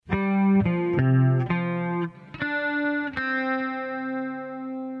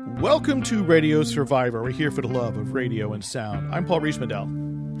Welcome to Radio Survivor. We're here for the love of radio and sound. I'm Paul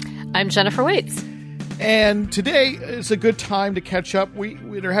Riesmandel. I'm Jennifer Waits. And today is a good time to catch up.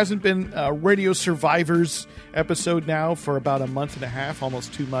 There hasn't been a Radio Survivors episode now for about a month and a half,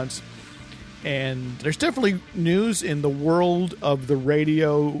 almost 2 months. And there's definitely news in the world of the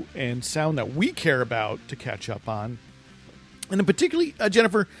radio and sound that we care about to catch up on. And particularly,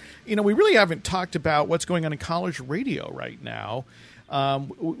 Jennifer, we really haven't talked about what's going on in college radio right now.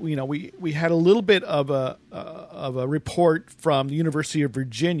 We had a little bit of a report from the University of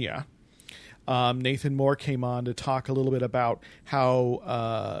Virginia. Nathan Moore came on to talk a little bit about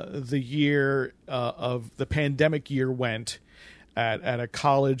how the year of the pandemic year went at a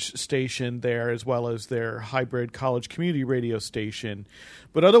college station there, as well as their hybrid college community radio station.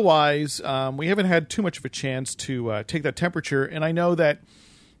 But otherwise, we haven't had too much of a chance to take that temperature. And I know that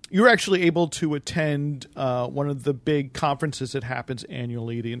you're actually able to attend one of the big conferences that happens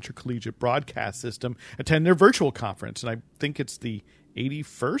annually, the Intercollegiate Broadcast System, attend their virtual conference. And I think it's the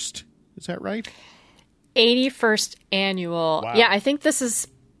 81st. Is that right? 81st annual. Wow. Yeah, I think this is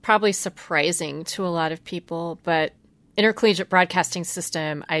probably surprising to a lot of people, but Intercollegiate Broadcasting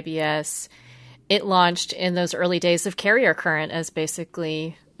System, IBS, it launched in those early days of Carrier Current as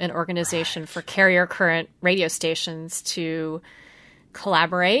basically an organization for carrier current radio stations to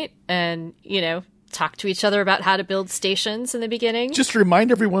collaborate and, talk to each other about how to build stations in the beginning. Just to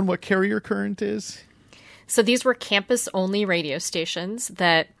remind everyone what carrier current is. So these were campus-only radio stations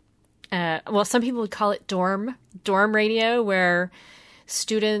that, some people would call it dorm radio, where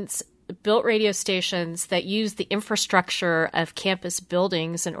students built radio stations that use the infrastructure of campus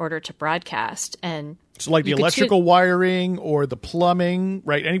buildings in order to broadcast. And so like the electrical wiring or the plumbing,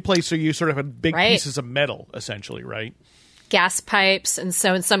 right? Any place where you sort of have big pieces of metal, essentially, right? Gas pipes. And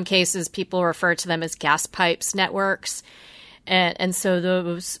so in some cases, people refer to them as gas pipes networks. And so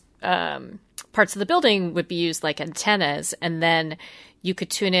those parts of the building would be used like antennas. And then you could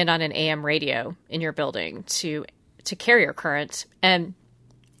tune in on an AM radio in your building to carrier current. And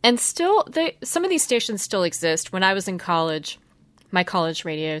still, some of these stations still exist. When I was in college, my college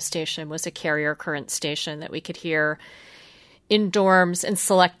radio station was a carrier current station that we could hear in dorms and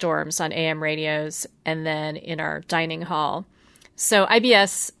select dorms on AM radios, and then in our dining hall. So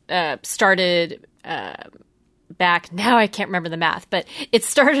IBS started back, now I can't remember the math, but it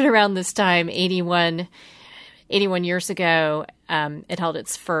started around this time, 81 years ago. It held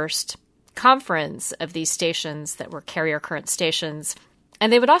its first conference of these stations that were carrier current stations.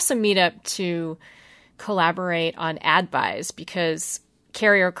 And they would also meet up to collaborate on ad buys, because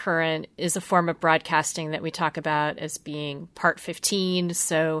carrier current is a form of broadcasting that we talk about as being Part 15.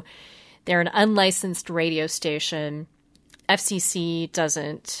 So they're an unlicensed radio station. FCC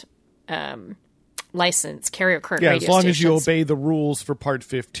doesn't license carrier current radio stations. Yeah, as long as you obey the rules for Part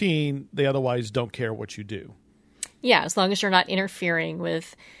 15, they otherwise don't care what you do. Yeah, as long as you're not interfering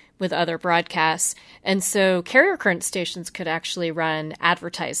with other broadcasts. And so carrier current stations could actually run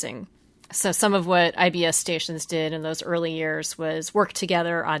advertising. So some of what IBS stations did in those early years was work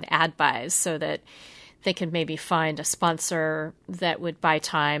together on ad buys so that they could maybe find a sponsor that would buy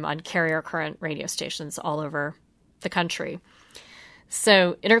time on carrier current radio stations all over the country.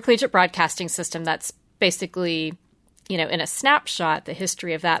 So Intercollegiate Broadcasting System, that's basically, in a snapshot, the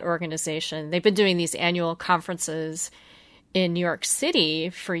history of that organization. They've been doing these annual conferences in New York City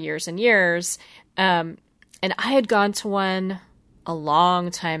for years and years. And I had gone to one a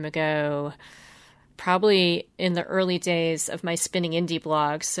long time ago, probably in the early days of my Spinning Indie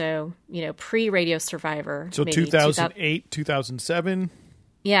blog. So, pre-Radio Survivor. So 2008, 2007?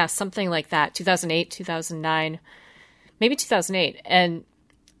 Yeah, something like that. 2008, 2009, maybe 2008. And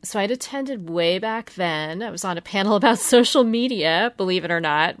so I'd attended way back then. I was on a panel about social media, believe it or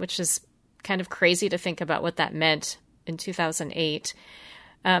not, which is kind of crazy to think about what that meant in 2008.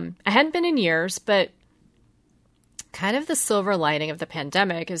 I hadn't been in years, but kind of the silver lining of the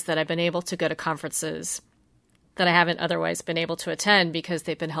pandemic is that I've been able to go to conferences that I haven't otherwise been able to attend because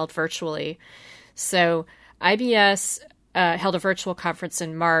they've been held virtually. So IBS held a virtual conference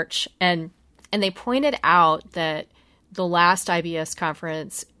in March, and they pointed out that the last IBS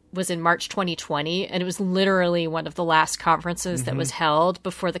conference was in March 2020, and it was literally one of the last conferences that was held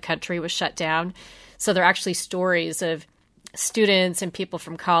before the country was shut down. So there are actually stories of students and people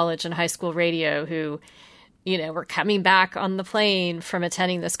from college and high school radio who, were coming back on the plane from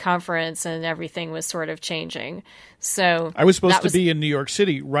attending this conference, and everything was sort of changing. So I was supposed to be in New York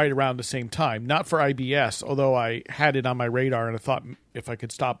City right around the same time, not for IBS, although I had it on my radar and I thought if I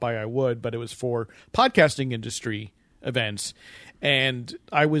could stop by, I would, but it was for podcasting industry events. And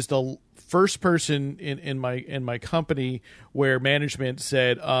I was the first person in my company where management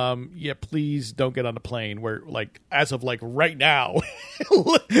said, yeah, please don't get on a plane. Where like as of like right now,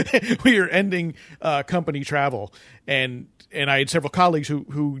 we are ending company travel, and I had several colleagues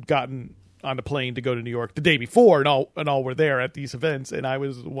who'd gotten on a plane to go to New York the day before, and all were there at these events, and I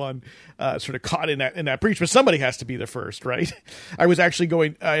was the one sort of caught in that breach. But somebody has to be the first, right? I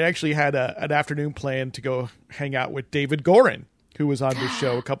actually had an afternoon plan to go hang out with David Gorin, who was on this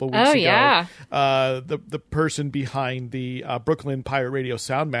show a couple of weeks ago. Yeah. The person behind the Brooklyn Pirate Radio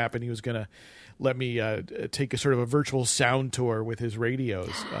sound map, and he was going to let me take a sort of a virtual sound tour with his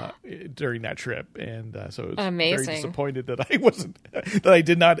radios during that trip, and so it was amazing. Very disappointed that I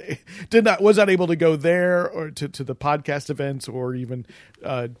was not able to go there or to the podcast events, or even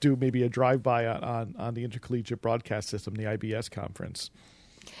do maybe a drive by on the Intercollegiate Broadcast System, the IBS conference.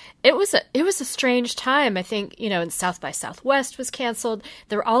 It was a strange time. I think, and South by Southwest was canceled.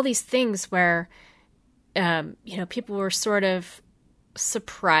 There were all these things where, people were sort of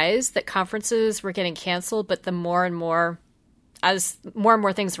surprised that conferences were getting canceled, but as more and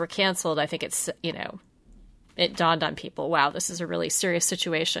more things were canceled, I think it's, it dawned on people, wow, this is a really serious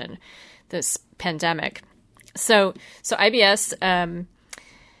situation, this pandemic. So IBS, in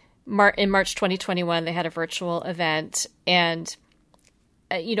March 2021, they had a virtual event, and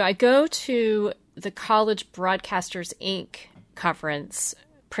I go to the College Broadcasters Inc. conference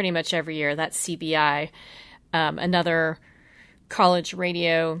pretty much every year. That's CBI, another college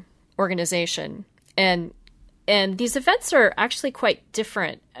radio organization. And these events are actually quite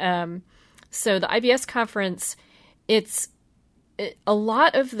different. So the IBS conference, a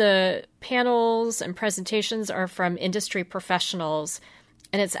lot of the panels and presentations are from industry professionals,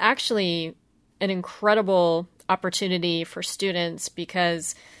 and it's actually an incredible opportunity for students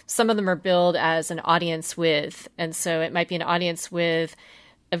because some of them are billed as an audience with, and so it might be an audience with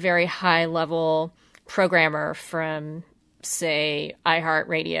a very high level programmer from, say,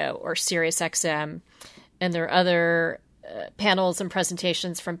 iHeartRadio or SiriusXM, and there are other panels and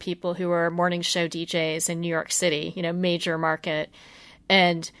presentations from people who are morning show DJs in New York City, major market,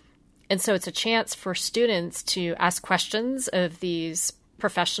 and so it's a chance for students to ask questions of these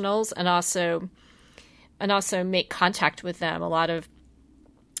professionals and also make contact with them. A lot of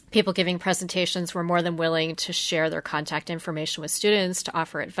people giving presentations were more than willing to share their contact information with students, to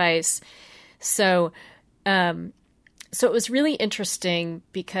offer advice. So it was really interesting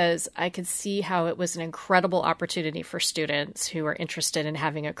because I could see how it was an incredible opportunity for students who are interested in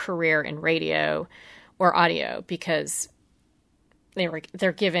having a career in radio or audio, because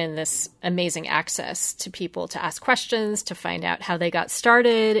they're given this amazing access to people to ask questions, to find out how they got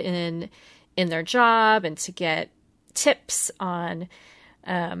started in their job, and to get tips on,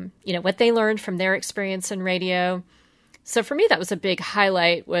 what they learned from their experience in radio. So for me, that was a big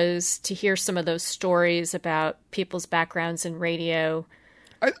highlight, was to hear some of those stories about people's backgrounds in radio.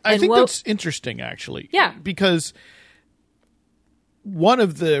 I think that's interesting, actually. Yeah. Because one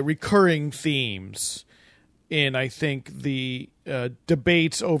of the recurring themes in, I think, the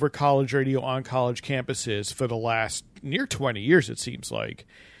debates over college radio on college campuses for the last near 20 years, it seems like,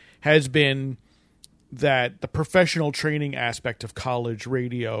 has been that the professional training aspect of college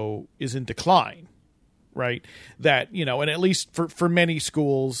radio is in decline, right? That, and at least for many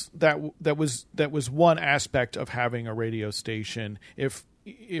schools, that was one aspect of having a radio station, if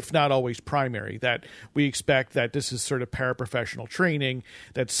not always primary, that we expect that this is sort of paraprofessional training,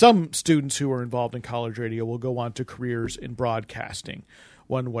 that some students who are involved in college radio will go on to careers in broadcasting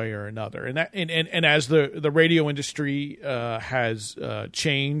one way or another. And as the radio industry has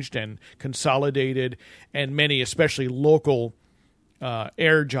changed and consolidated, and many, especially local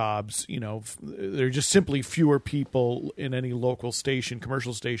air jobs, there are just simply fewer people in any local station,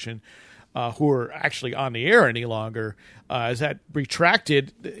 commercial station, who are actually on the air any longer. As that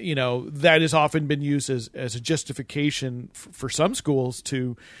retracted, that has often been used as a justification for some schools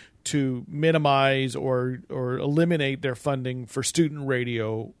to minimize or eliminate their funding for student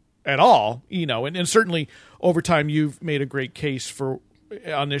radio at all, and certainly over time you've made a great case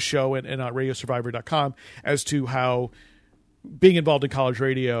on this show and on radiosurvivor.com as to how being involved in college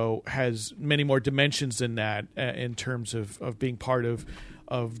radio has many more dimensions than that, in terms of being part of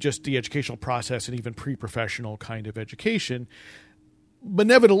just the educational process and even pre-professional kind of education. But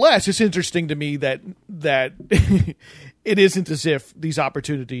nevertheless, it's interesting to me that it isn't as if these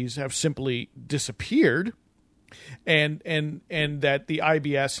opportunities have simply disappeared, and that the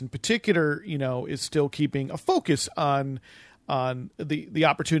IBS in particular, is still keeping a focus on the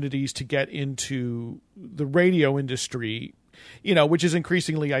opportunities to get into the radio industry, which is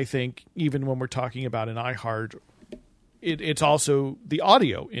increasingly, I think, even when we're talking about an iHeart it's also the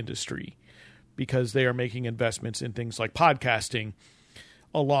audio industry, because they are making investments in things like podcasting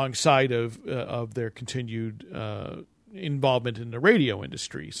alongside of their continued involvement in the radio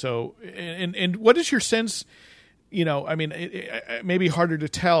industry. So, and what is your sense? I mean, it may be harder to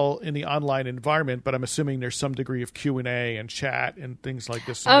tell in the online environment, but I'm assuming there's some degree of Q&A and chat and things like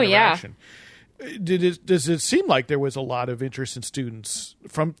this. Oh, interaction. Yeah. Does it seem like there was a lot of interest in students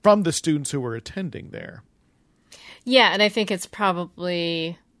from the students who were attending there? Yeah, and I think it's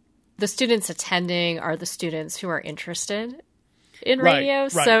probably the students attending are the students who are interested in radio.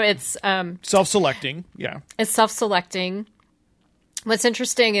 Right. So it's self-selecting. Yeah. It's self-selecting. What's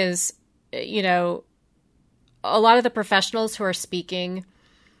interesting is, a lot of the professionals who are speaking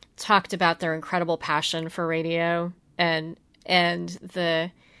talked about their incredible passion for radio and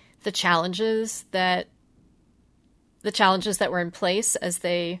the challenges that were in place as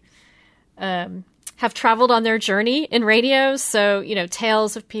they have traveled on their journey in radio. So,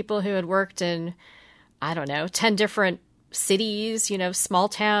 tales of people who had worked in, 10 different cities, small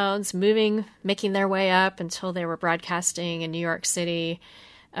towns, making their way up until they were broadcasting in New York City.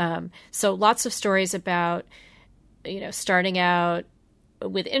 So lots of stories about, starting out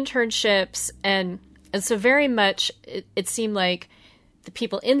with internships. And so very much it seemed like the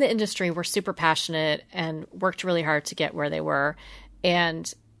people in the industry were super passionate and worked really hard to get where they were.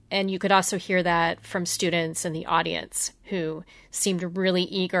 And you could also hear that from students in the audience who seemed really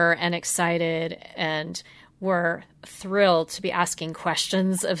eager and excited and were thrilled to be asking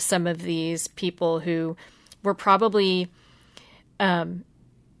questions of some of these people who were probably, in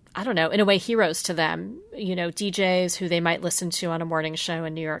a way, heroes to them, DJs who they might listen to on a morning show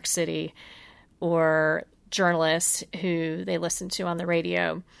in New York City, or journalists who they listen to on the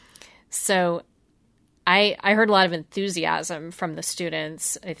radio. So I heard a lot of enthusiasm from the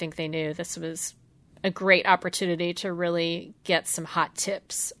students. I think they knew this was a great opportunity to really get some hot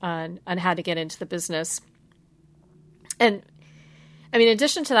tips on how to get into the business. And I mean, in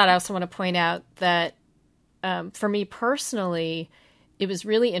addition to that, I also want to point out that for me personally, it was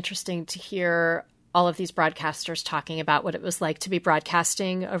really interesting to hear all of these broadcasters talking about what it was like to be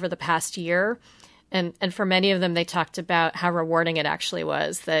broadcasting over the past year. And for many of them, they talked about how rewarding it actually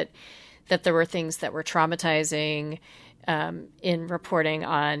was, that there were things that were traumatizing in reporting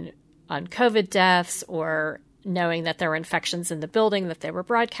on COVID deaths, or knowing that there were infections in the building that they were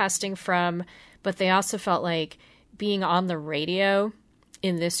broadcasting from. But they also felt like being on the radio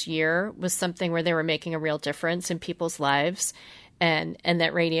in this year was something where they were making a real difference in people's lives. And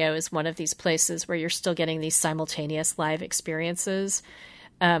that radio is one of these places where you're still getting these simultaneous live experiences.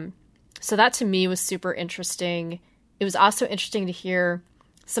 So that to me was super interesting. It was also interesting to hear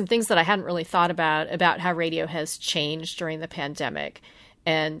some things that I hadn't really thought about how radio has changed during the pandemic.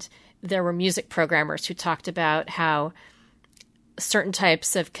 And there were music programmers who talked about how certain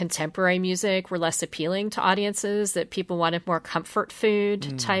types of contemporary music were less appealing to audiences, that people wanted more comfort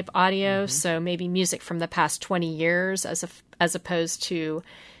food type audio. Mm-hmm. So maybe music from the past 20 years as opposed to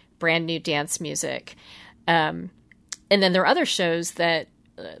brand new dance music. And then there are other shows that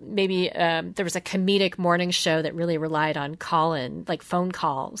maybe there was a comedic morning show that really relied on call-in, like phone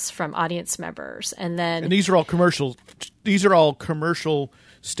calls from audience members. And these are all commercial. These are all commercial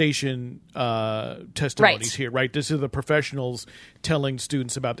station testimonies here, right? This is the professionals telling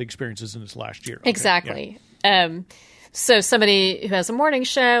students about the experiences in this last year. Okay. Exactly. Yeah. So somebody who has a morning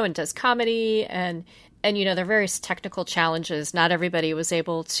show and does comedy, and there are various technical challenges. Not everybody was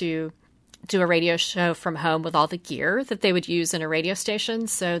able to do a radio show from home with all the gear that they would use in a radio station.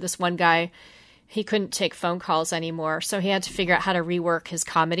 So this one guy, he couldn't take phone calls anymore. So he had to figure out how to rework his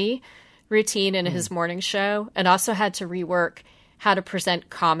comedy routine in his morning show, and also had to rework how to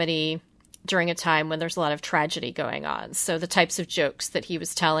present comedy during a time when there's a lot of tragedy going on. So the types of jokes that he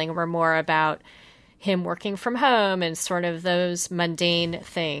was telling were more about him working from home and sort of those mundane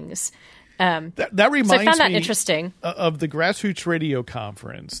things. That reminds me, I found that interesting, of the Grassroots Radio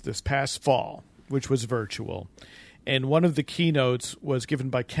Conference this past fall, which was virtual. And one of the keynotes was given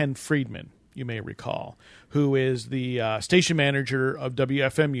by Ken Friedman, you may recall, who is the station manager of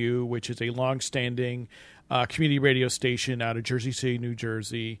WFMU, which is a longstanding community radio station out of Jersey City, New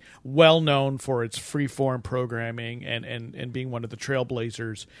Jersey, well known for its free-form programming and being one of the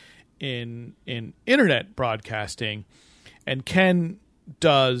trailblazers in internet broadcasting. And Ken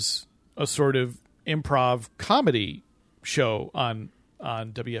does a sort of improv comedy show on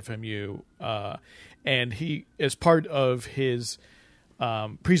WFMU, and he, as part of his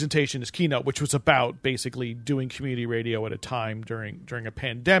presentation, his keynote, which was about basically doing community radio at a time during a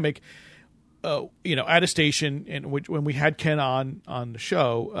pandemic, at a station, and when we had Ken on the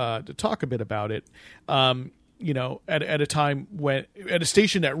show to talk a bit about it, at a time when at a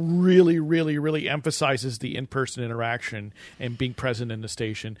station that really, really, really emphasizes the in-person interaction and being present in the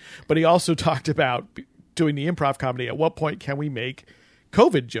station. But he also talked about doing the improv comedy. At what point can we make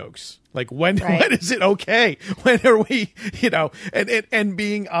COVID jokes? Like when is it okay? When are we, and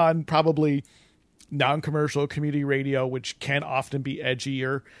being on probably non-commercial community radio, which can often be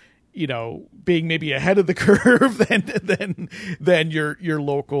edgier, being maybe ahead of the curve than your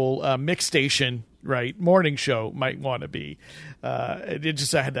local mix station, right? Morning show might want to be. I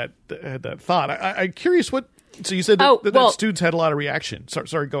had that thought. I'm curious so you said that students had a lot of reaction.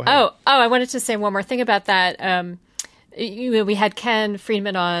 Sorry, go ahead. I wanted to say one more thing about that. We had Ken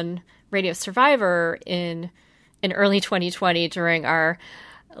Friedman on Radio Survivor in early 2020 during our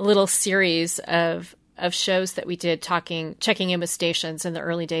little series of shows that we did checking in with stations in the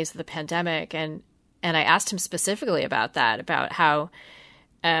early days of the pandemic. And I asked him specifically about that, about how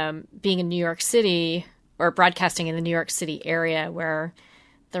being in New York City or broadcasting in the New York City area where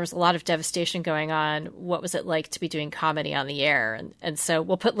there was a lot of devastation going on, what was it like to be doing comedy on the air? And so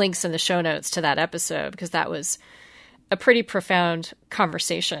we'll put links in the show notes to that episode because that was a pretty profound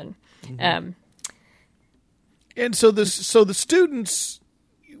conversation. Mm-hmm. And so the students,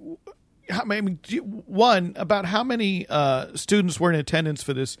 about how many students were in attendance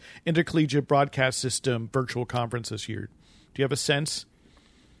for this intercollegiate broadcast system virtual conference this year? Do you have a sense?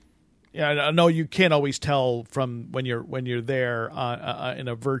 Yeah, I know you can't always tell from when you're there in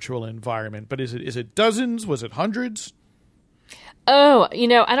a virtual environment, but is it dozens? Was it hundreds? Oh,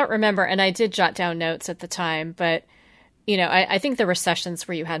 I don't remember, and I did jot down notes at the time, but I think there were sessions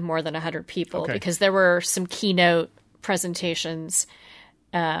where you had more than 100 people because there were some keynote presentations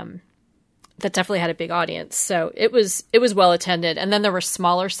that definitely had a big audience. So it was well attended. And then there were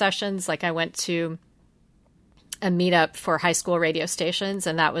smaller sessions. Like I went to a meetup for high school radio stations,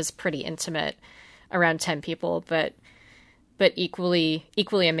 and that was pretty intimate, around 10 people, but equally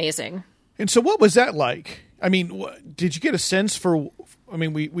amazing. And so what was that like? I mean, did you get a sense for,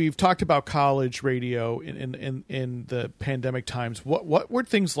 we've talked about college radio in the pandemic times. What were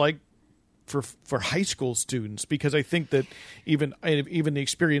things like for high school students? Because I think that even the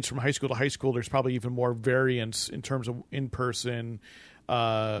experience from high school to high school, there's probably even more variance in terms of in-person,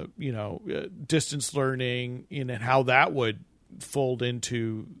 distance learning, and how that would fold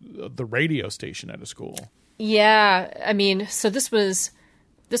into the radio station at a school. Yeah. So this was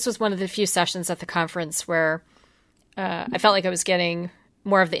one of the few sessions at the conference where I felt like I was getting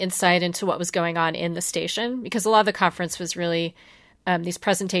more of the insight into what was going on in the station, because a lot of the conference was really these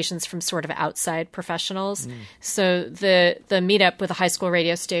presentations from sort of outside professionals. So the meetup with the high school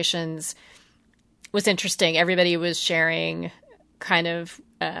radio stations was interesting. Everybody was sharing kind of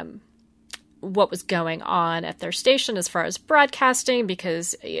what was going on at their station as far as broadcasting,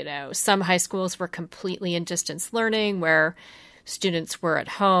 because, some high schools were completely in distance learning where students were at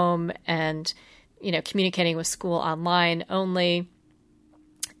home and, communicating with school online only.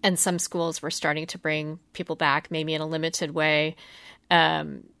 And some schools were starting to bring people back, maybe in a limited way.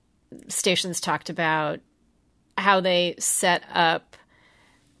 Stations talked about how they set up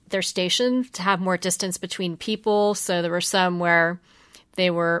their station to have more distance between people. So there were some where they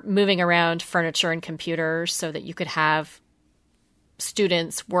were moving around furniture and computers so that you could have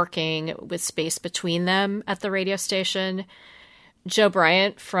students working with space between them at the radio station. Joe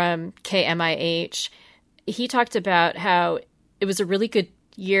Bryant from KMIH, he talked about how it was a really good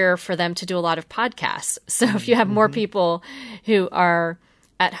year for them to do a lot of podcasts. So if you have more people who are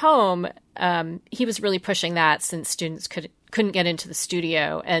at home, he was really pushing that since students couldn't get into the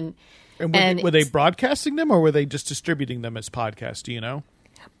studio. And were they broadcasting them, or were they just distributing them as podcasts? Do you know?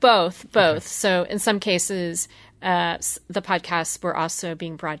 Both. Okay. So in some cases, the podcasts were also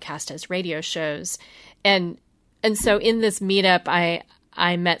being broadcast as radio shows. And so in this meetup, I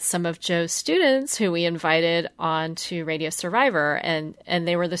met some of Joe's students who we invited on to Radio Survivor, and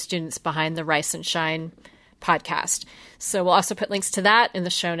they were the students behind the Rice and Shine podcast. So we'll also put links to that in the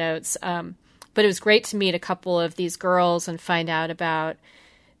show notes. But it was great to meet a couple of these girls and find out about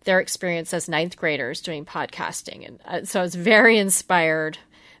their experience as ninth graders doing podcasting. And so I was very inspired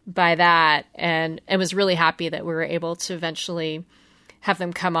by that, and was really happy that we were able to eventually have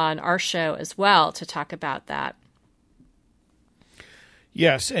them come on our show as well to talk about that.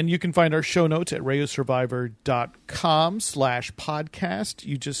 Yes, and you can find our show notes at radiosurvivor.com/podcast.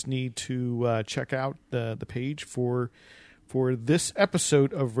 You just need to check out the page for this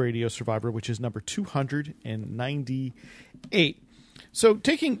episode of Radio Survivor, which is number 298. So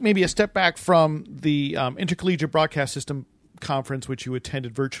taking maybe a step back from the Intercollegiate Broadcast System Conference, which you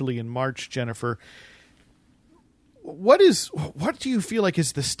attended virtually in March, Jennifer, what do you feel like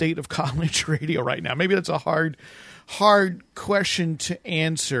is the state of college radio right now? Maybe that's a hard question to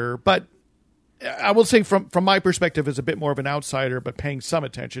answer, but I will say from my perspective as a bit more of an outsider, but paying some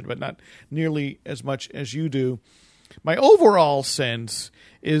attention, but not nearly as much as you do. My overall sense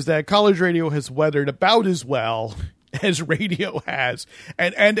is that college radio has weathered about as well as radio has,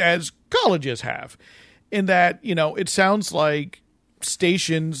 and as colleges have, in that, it sounds like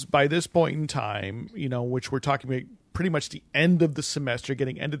stations by this point in time, which we're talking about pretty much the end of the semester,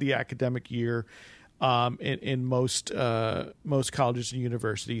 getting end of the academic year, in most colleges and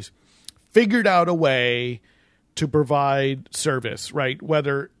universities, figured out a way to provide service, right?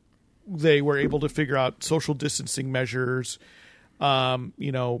 Whether they were able to figure out social distancing measures,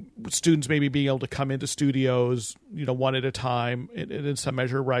 students maybe being able to come into studios, one at a time in some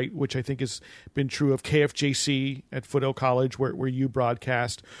measure, right? Which I think has been true of KFJC at Foothill College where you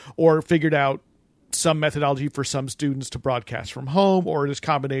broadcast, or figured out some methodology for some students to broadcast from home, or this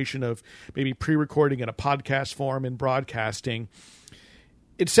combination of maybe pre-recording in a podcast form and broadcasting.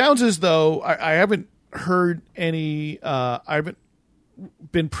 It sounds as though I haven't heard any, I haven't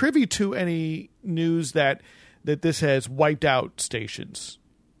been privy to any news that this has wiped out stations.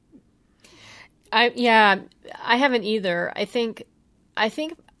 I haven't either. I think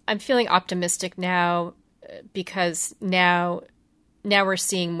I'm feeling optimistic now because now we're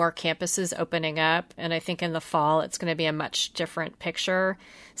seeing more campuses opening up, and I think in the fall it's going to be a much different picture.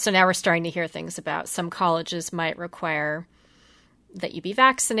 So now we're starting to hear things about some colleges might require that you be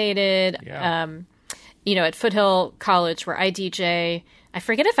vaccinated. Yeah. At Foothill College where I DJ, I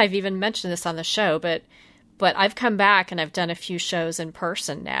forget if I've even mentioned this on the show, but I've come back and I've done a few shows in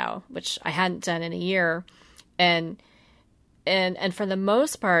person now, which I hadn't done in a year. And for the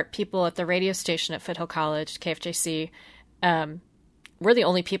most part, people at the radio station at Foothill College, KFJC, we're the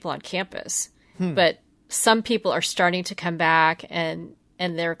only people on campus. But some people are starting to come back and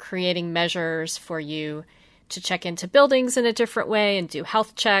they're creating measures for you to check into buildings in a different way and do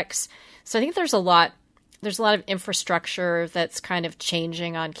health checks. So I think there's a lot of infrastructure that's kind of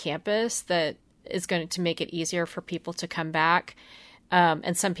changing on campus that is going to make it easier for people to come back.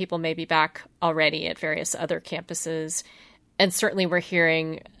 And some people may be back already at various other campuses. And certainly we're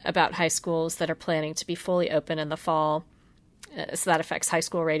hearing about high schools that are planning to be fully open in the fall. So that affects high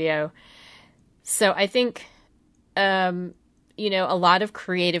school radio. So I think, a lot of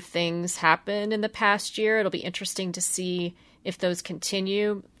creative things happened in the past year. It'll be interesting to see if those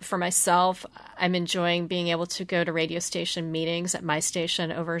continue. For myself, I'm enjoying being able to go to radio station meetings at my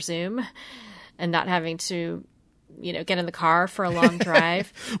station over Zoom and not having to, get in the car for a long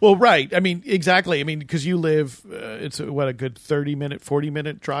drive. Well, right. I mean, exactly. I mean, because you live, it's a good 30-minute,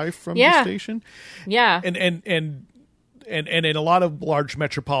 40-minute drive from the station. Yeah. And in a lot of large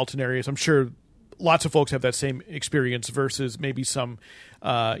metropolitan areas, I'm sure lots of folks have that same experience versus maybe some,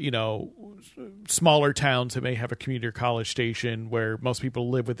 smaller towns that may have a community college station where most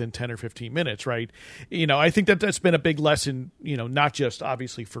people live within 10 or 15 minutes, right? I think that's been a big lesson, not just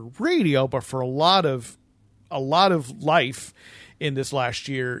obviously for radio, but for a lot of life in this last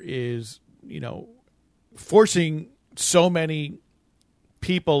year is, forcing so many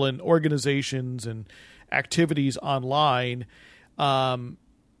people and organizations and activities online,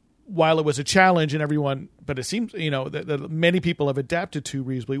 while it was a challenge and everyone, but it seems, that many people have adapted to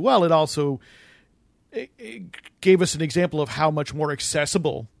reasonably well. It also gave us an example of how much more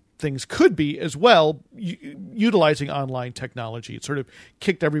accessible things could be as well, utilizing online technology. It sort of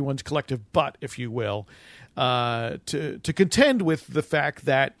kicked everyone's collective butt, if you will, to contend with the fact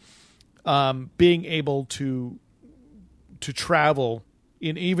that being able to travel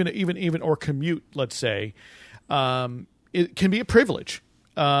in even or commute, let's say, it can be a privilege.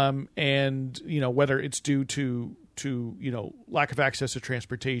 And whether it's due to lack of access to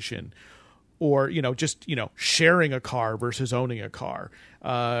transportation, or just sharing a car versus owning a car,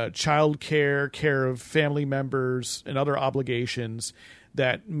 child care of family members, and other obligations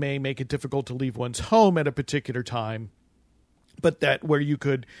that may make it difficult to leave one's home at a particular time, but that where you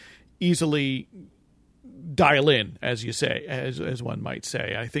could easily dial in, as you say, as one might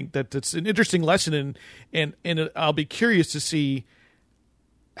say. I think that that's an interesting lesson, and I'll be curious to see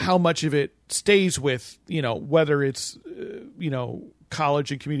how much of it stays with, whether it's,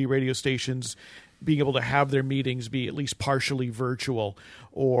 college and community radio stations being able to have their meetings be at least partially virtual,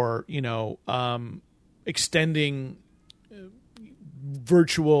 or, extending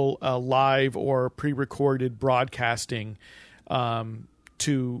virtual live or pre-recorded broadcasting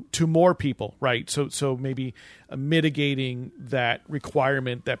to more people, right? So maybe mitigating that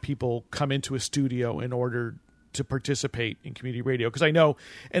requirement that people come into a studio in order to participate in community radio. Because I know,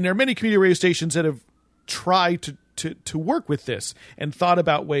 and there are many community radio stations that have try to work with this and thought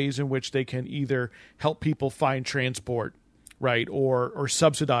about ways in which they can either help people find transport, right, or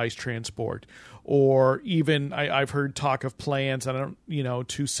subsidize transport, or even I've heard talk of plans,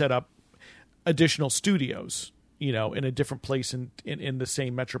 to set up additional studios, in a different place in the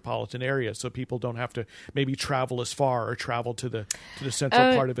same metropolitan area, so people don't have to maybe travel as far or travel to the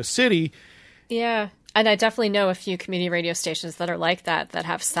central part of a city. Yeah. And I definitely know a few community radio stations that are like that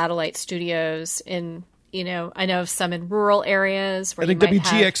have satellite studios in, I know of some in rural areas. Where I think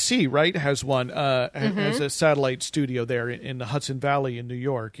WGXC, right, has one, has a satellite studio there in the Hudson Valley in New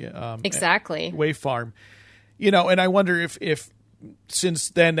York. Exactly. Wave Farm. And I wonder if since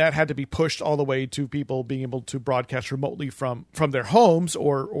then that had to be pushed all the way to people being able to broadcast remotely from their homes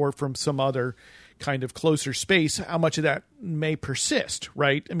or from some other kind of closer space, how much of that may persist,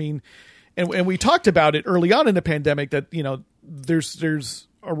 right? I mean, and we talked about it early on in the pandemic that, there's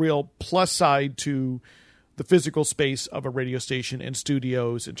a real plus side to the physical space of a radio station and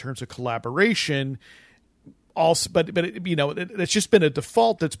studios in terms of collaboration. Also, but it's just been a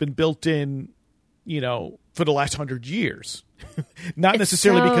default that's been built in, for the last 100 years, not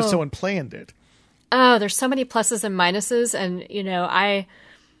necessarily because someone planned it. Oh, there's so many pluses and minuses, and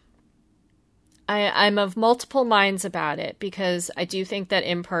I'm of multiple minds about it, because I do think that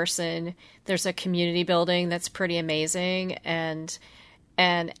in person there's a community building that's pretty amazing, and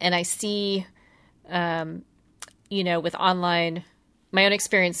I see, with online, my own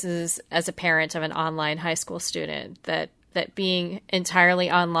experiences as a parent of an online high school student, that being entirely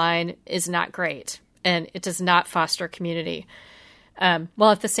online is not great, and it does not foster community.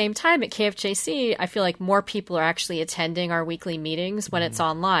 While at the same time at KFJC, I feel like more people are actually attending our weekly meetings when it's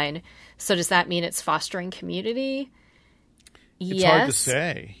online. So does that mean it's fostering community? It's hard to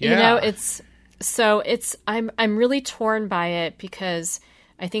say. Yeah. I'm really torn by it, because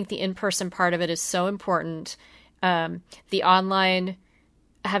I think the in-person part of it is so important. Having online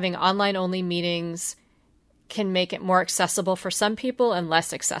only meetings can make it more accessible for some people and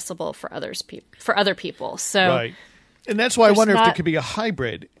less accessible for other people. So, right. And that's why I wonder if there could be a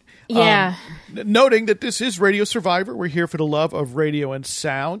hybrid. Yeah. Noting that this is Radio Survivor. We're here for the love of radio and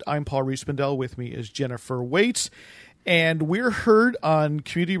sound. I'm Paul Riespendel. With me is Jennifer Waits. And we're heard on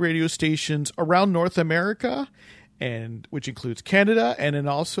community radio stations around North America, and which includes Canada, and then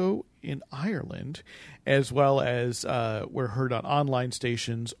also in Ireland, as well as we're heard on online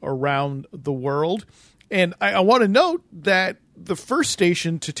stations around the world. And I want to note that the first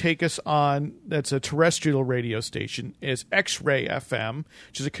station to take us on, that's a terrestrial radio station, is X-Ray FM,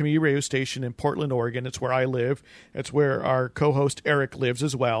 which is a community radio station in Portland, Oregon. It's where I live. It's where our co-host Eric lives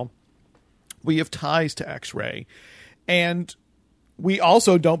as well. We have ties to X-Ray. And we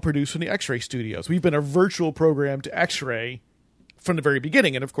also don't produce from the X-Ray studios. We've been a virtual program to X-Ray from the very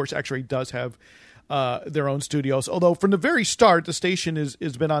beginning. And, of course, X-Ray does have their own studios. Although from the very start, the station has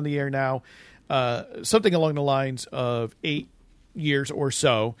been on the air now something along the lines of 8 years or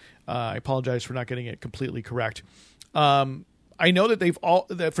so. I apologize for not getting it completely correct. I know that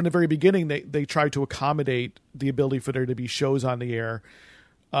that from the very beginning they tried to accommodate the ability for there to be shows on the air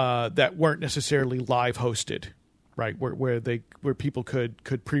that weren't necessarily live hosted, right? Where people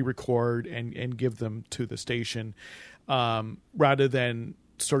could pre-record and give them to the station, rather than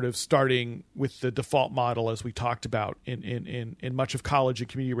sort of starting with the default model as we talked about in much of college and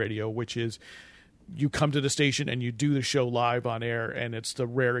community radio, which is you come to the station and you do the show live on air, and it's the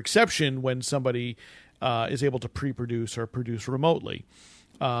rare exception when somebody is able to pre-produce or produce remotely.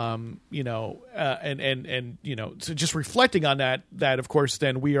 So just reflecting on that of course,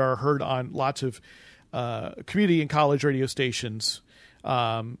 then we are heard on lots of community and college radio stations.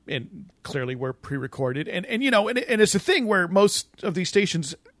 And clearly we're pre-recorded, and it's a thing where most of these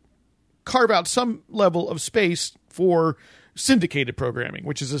stations carve out some level of space for syndicated programming,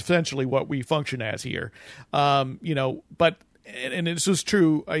 which is essentially what we function as here. But this was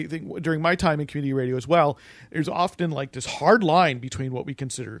true, I think, during my time in community radio as well. There's often like this hard line between what we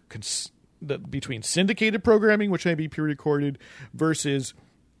consider between syndicated programming, which may be pre-recorded, versus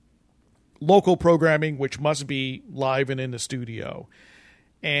local programming, which must be live and in the studio.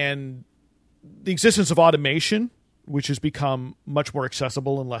 And the existence of automation, which has become much more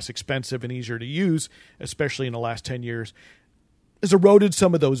accessible and less expensive and easier to use, especially in the last 10 years, has eroded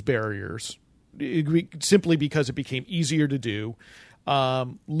some of those barriers, simply because it became easier to do.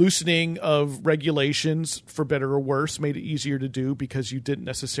 Loosening of regulations, for better or worse, made it easier to do because you didn't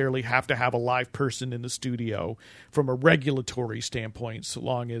necessarily have to have a live person in the studio from a regulatory standpoint, so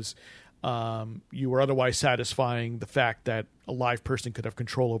long as you were otherwise satisfying the fact that a live person could have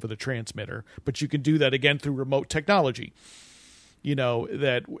control over the transmitter. But you can do that again through remote technology.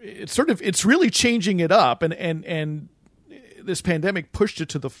 that it's really changing it up, and this pandemic pushed it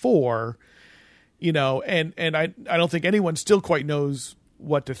to the fore, and I don't think anyone still quite knows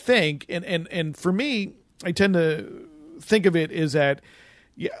what to think. And for me, I tend to think of it is that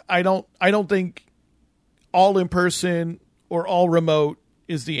I don't think all in person or all remote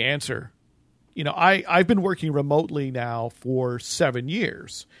is the answer. I've been working remotely now for 7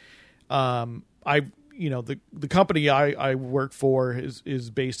 years. The company I work for is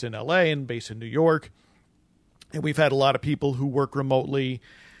based in LA and based in New York. And we've had a lot of people who work remotely,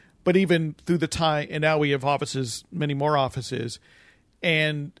 but even through the time, and now we have offices, many more offices.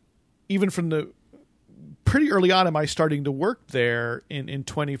 And even from the pretty early on in my starting to work there in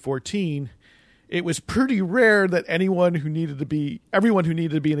 2014, it was pretty rare that everyone who needed to be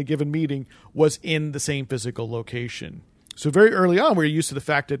in a given meeting was in the same physical location. So very early on, we were used to the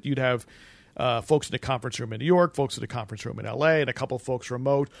fact that you'd have folks in the conference room in New York, folks in the conference room in LA, and a couple of folks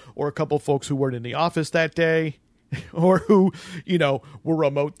remote, or a couple of folks who weren't in the office that day, or who, were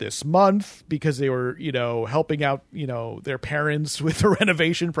remote this month because they were, helping out, their parents with a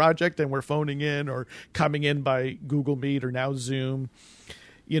renovation project and were phoning in or coming in by Google Meet or now Zoom,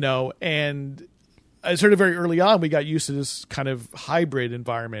 and sort of very early on, we got used to this kind of hybrid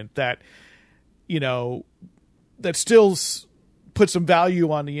environment that, that still put some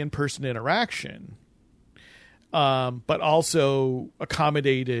value on the in-person interaction, but also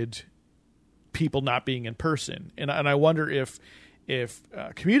accommodated people not being in person. And I wonder if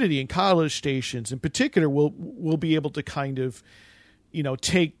community and college stations in particular will be able to kind of,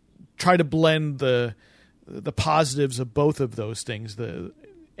 try to blend the positives of both of those things,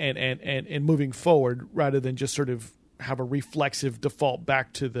 and moving forward, rather than just sort of have a reflexive default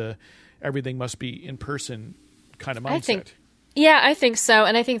back to the everything must be in person kind of mindset. I think so.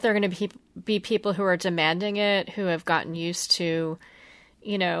 And I think there are going to be people who are demanding it, who have gotten used to,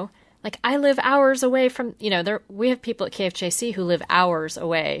 like I live hours away from, we have people at KFJC who live hours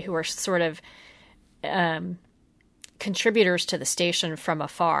away, who are sort of contributors to the station from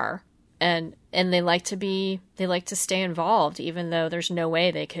afar. And they like to stay involved, even though there's no way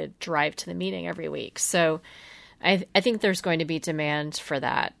they could drive to the meeting every week. So I think there's going to be demand for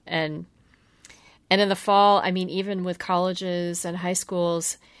that. And in the fall, even with colleges and high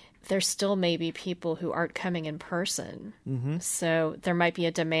schools, there still may be people who aren't coming in person. Mm-hmm. So there might be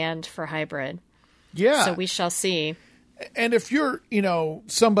a demand for hybrid. Yeah. So we shall see. And if you're,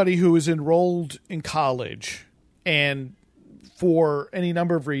 somebody who is enrolled in college and for any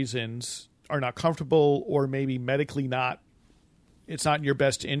number of reasons are not comfortable, or maybe medically it's not in your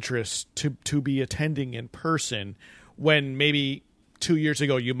best interest to be attending in person when maybe 2 years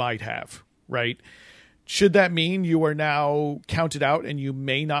ago you might have, right? Should that mean you are now counted out and you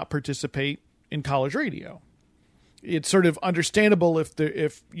may not participate in college radio? It's sort of understandable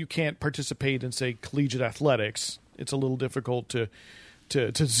if you can't participate in, say, collegiate athletics. It's a little difficult to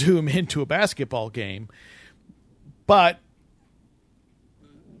zoom into a basketball game. But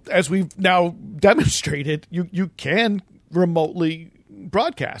as we've now demonstrated, you can remotely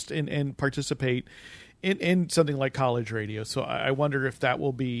broadcast and participate in something like college radio. So I wonder if that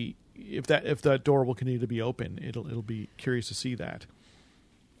will be, if that door will continue to be open. It'll be curious to see that.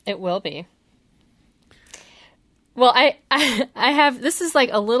 It will be. Well, I have, this is like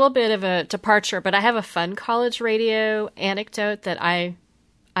a little bit of a departure, but I have a fun college radio anecdote that I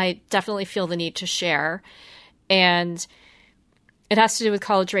definitely feel the need to share. And it has to do with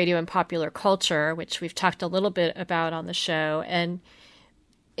college radio and popular culture, which we've talked a little bit about on the show. And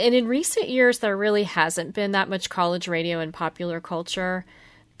in recent years, there really hasn't been that much college radio and popular culture,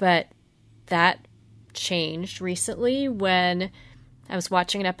 but that changed recently when I was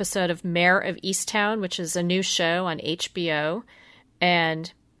watching an episode of Mayor of Easttown, which is a new show on HBO, and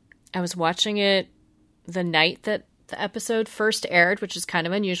I was watching it the night that the episode first aired, which is kind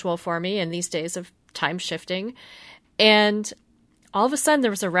of unusual for me in these days of time shifting. And all of a sudden,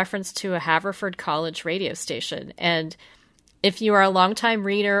 there was a reference to a Haverford College radio station. And if you are a longtime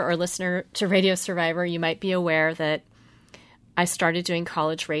reader or listener to Radio Survivor, you might be aware that I started doing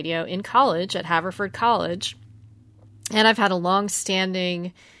college radio in college at Haverford College. And I've had a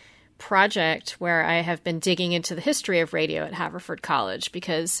long-standing project where I have been digging into the history of radio at Haverford College,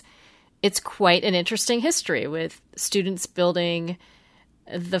 because it's quite an interesting history, with students building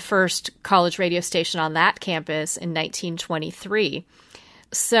the first college radio station on that campus in 1923.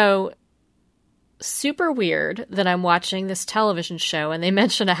 So super weird that I'm watching this television show and they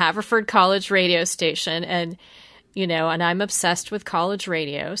mention a Haverford College radio station, and I'm obsessed with college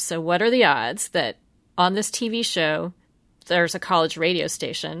radio. So what are the odds that on this TV show there's a college radio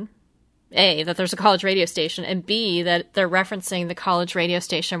station A, that there's a college radio station, and B, that they're referencing the college radio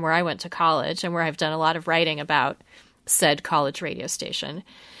station where I went to college and where I've done a lot of writing about said college radio station.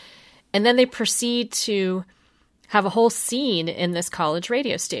 And then they proceed to have a whole scene in this college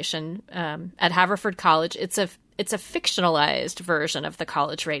radio station at Haverford College. It's a fictionalized version of the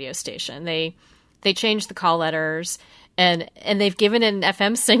college radio station. They changed the call letters, and they've given it an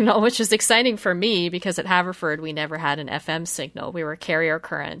FM signal, which is exciting for me because at Haverford we never had an FM signal. We were carrier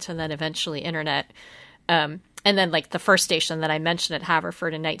current and then eventually internet. And then like the first station that I mentioned at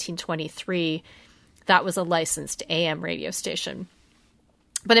Haverford in 1923, that was a licensed AM radio station.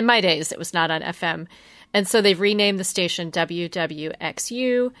 But in my days, it was not on FM. And so they've renamed the station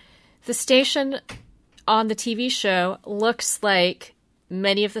WWXU. The station on the TV show looks like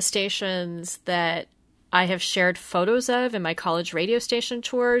many of the stations that I have shared photos of in my college radio station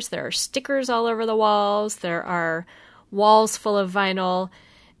tours. There are stickers all over the walls. There are walls full of vinyl.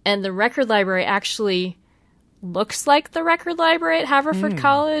 And the record library actually looks like the record library at Haverford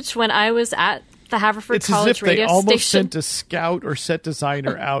College when I was at the Haverford College radio station. It's as if they almost sent a scout or set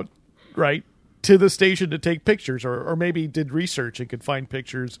designer out, right, to the station to take pictures, or maybe did research and could find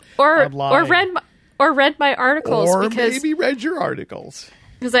pictures online. Or read my articles. Or maybe read your articles.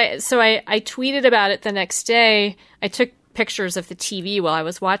 Because I tweeted about it the next day. I took pictures of the TV while I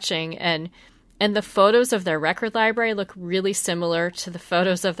was watching, and the photos of their record library look really similar to the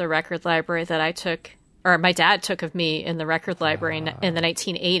photos of the record library that I took, or my dad took of me in the record library in the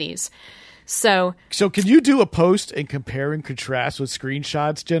 1980s. So can you do a post and compare and contrast with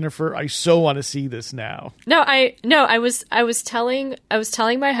screenshots, Jennifer? I so want to see this now. I was telling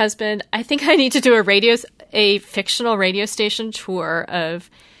my husband, I think I need to do a fictional radio station tour of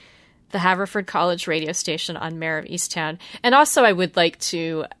the Haverford College radio station on Mare of Easttown. And also I would like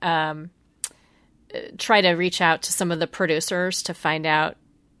to try to reach out to some of the producers to find out,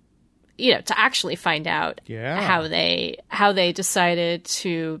 to actually find out how they decided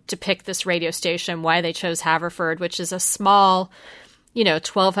to pick this radio station, why they chose Haverford, which is a small,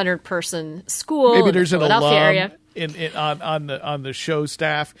 1,200 person school. Maybe there's in the an Philadelphia alum area. on the show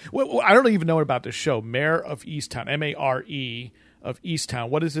staff. Well, I don't even know about the show. Mare of Easttown, MARE of Easttown.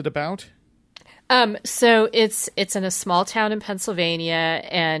 What is it about? So it's in a small town in Pennsylvania,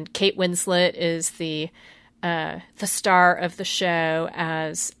 and Kate Winslet is the star of the show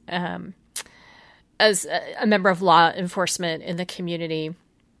as a member of law enforcement in the community,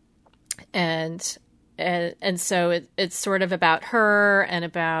 and so it's sort of about her and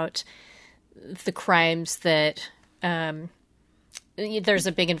about the crimes that there's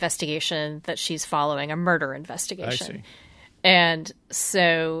a big investigation that she's following, a murder investigation. I see. And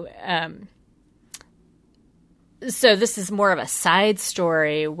so this is more of a side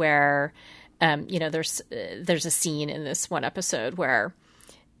story where there's a scene in this one episode where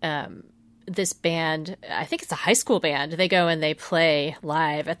this band, I think it's a high school band, they go and they play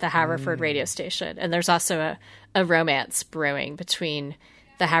live at the Haverford radio station. And there's also a romance brewing between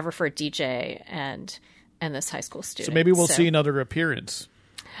the Haverford DJ and this high school student. So maybe we'll see another appearance.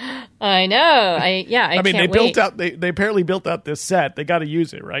 I know. I mean, they built out. They apparently built out this set. They got to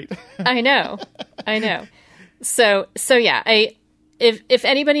use it, right? I know. So yeah. If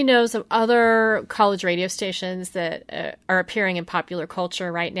anybody knows of other college radio stations that are appearing in popular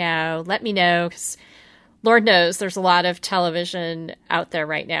culture right now, let me know, because Lord knows there's a lot of television out there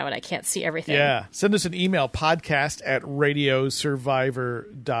right now, and I can't see everything. Yeah. Send us an email,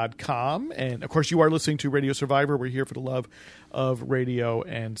 podcast@radiosurvivor.com. And, of course, you are listening to Radio Survivor. We're here for the love of radio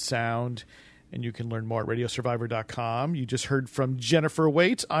and sound. And you can learn more at radiosurvivor.com. You just heard from Jennifer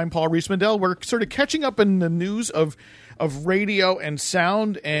Waite. I'm Paul Rees-Mandel. We're sort of catching up in the news of radio and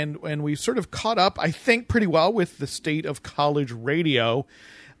sound, and we've sort of caught up, I think, pretty well with the state of college radio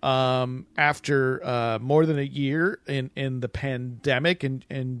after more than a year in the pandemic.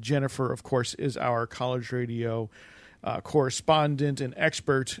 And Jennifer, of course, is our college radio correspondent and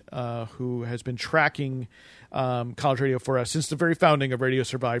expert who has been tracking college radio for us since the very founding of Radio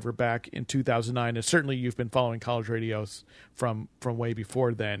Survivor back in 2009. And certainly you've been following college radios from way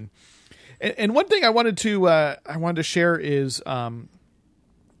before then. And one thing I wanted to share is an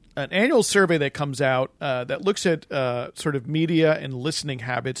annual survey that comes out that looks at sort of media and listening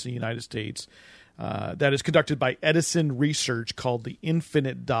habits in the United States that is conducted by Edison Research, called the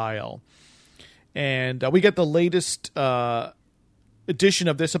Infinite Dial. And we get the latest edition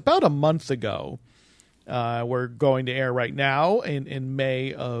of this about a month ago. We're going to air right now in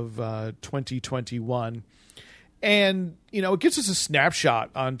May of 2021. And, it gives us a snapshot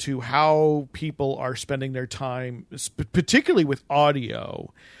onto how people are spending their time, particularly with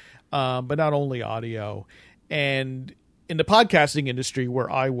audio, but not only audio. And in the podcasting industry where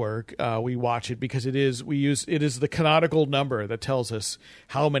I work, we watch it because it is the canonical number that tells us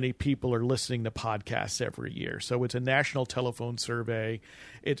how many people are listening to podcasts every year. So it's a national telephone survey.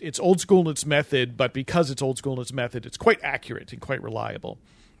 It's old school in its method, but because it's old school in its method, it's quite accurate and quite reliable.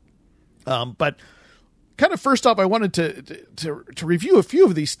 But kind of first off, I wanted to review a few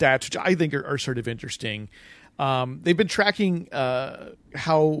of these stats, which I think are sort of interesting. They've been tracking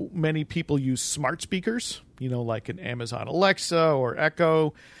how many people use smart speakers, like an Amazon Alexa or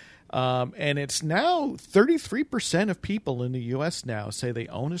Echo. And it's now 33% of people in the U.S. now say they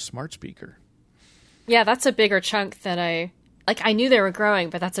own a smart speaker. Yeah, that's a bigger chunk than I knew they were growing,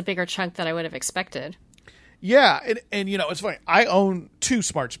 but that's a bigger chunk than I would have expected. Yeah, and it's funny. I own 2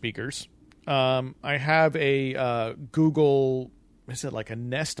 smart speakers. I have a Google, is it like a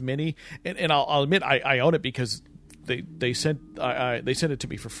Nest Mini? And I'll admit I own it because they sent it to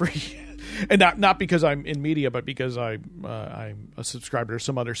me for free, and not because I'm in media, but because I'm a subscriber to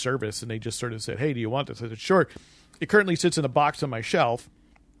some other service, and they just sort of said, "Hey, do you want this?" I said, "Sure." It currently sits in a box on my shelf.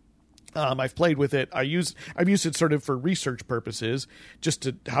 I've played with it. I've used it sort of for research purposes, just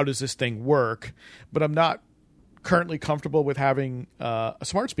to how does this thing work, but I'm not currently comfortable with having a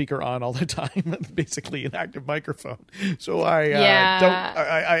smart speaker on all the time, basically an active microphone. So I've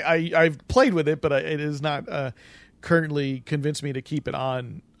played with it, but it is not currently convinced me to keep it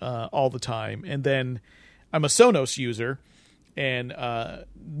on all the time. And then I'm a Sonos user, and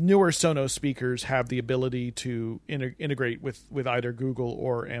newer Sonos speakers have the ability to integrate with either Google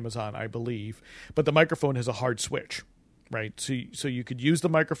or Amazon, I believe. But the microphone has a hard switch. Right, so you could use the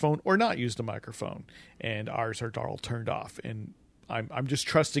microphone or not use the microphone, and ours are all turned off. And I'm just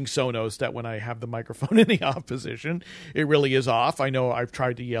trusting Sonos that when I have the microphone in the off position, it really is off. I know I've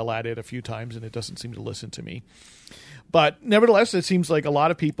tried to yell at it a few times, and it doesn't seem to listen to me. But nevertheless, it seems like a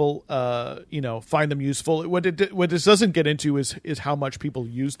lot of people, find them useful. What this doesn't get into is how much people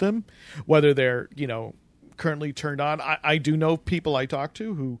use them, whether they're currently turned on. I do know people I talk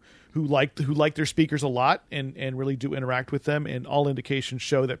to who like their speakers a lot and really do interact with them, and all indications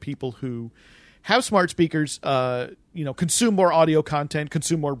show that people who have smart speakers consume more audio content,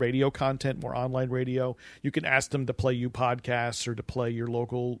 consume more radio content, more online radio. You can ask them to play you podcasts or to play your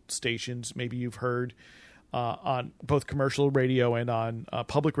local stations. Maybe you've heard on both commercial radio and on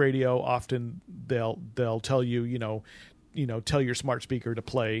public radio. Often they'll tell you tell your smart speaker to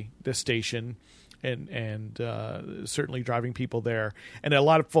play this station. And certainly driving people there. And a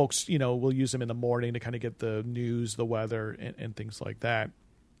lot of folks, will use them in the morning to kind of get the news, the weather, and things like that.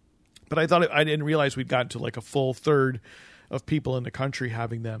 But I didn't realize we'd gotten to like a full third of people in the country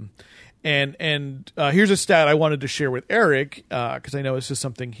having them. And here's a stat I wanted to share with Eric, because I know this is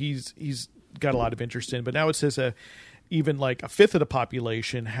something he's got a lot of interest in. But now it says even like a fifth of the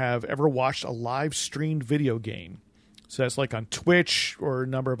population have ever watched a live streamed video game. So that's like on Twitch or a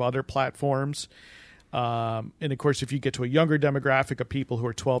number of other platforms. And of course, if you get to a younger demographic of people who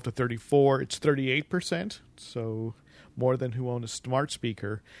are 12 to 34, it's 38%. So more than who own a smart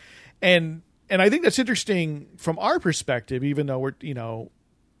speaker. And I think that's interesting from our perspective, even though we're,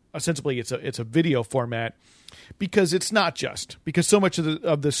 ostensibly it's a video format, because it's not just because so much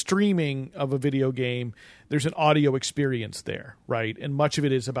of the streaming of a video game, there's an audio experience there, right? And much of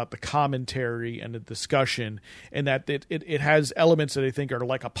it is about the commentary and the discussion, and that it has elements that I think are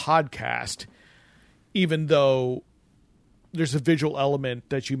like a podcast, even though there's a visual element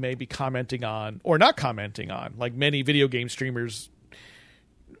that you may be commenting on or not commenting on, like many video game streamers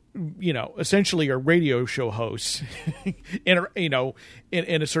essentially are radio show hosts in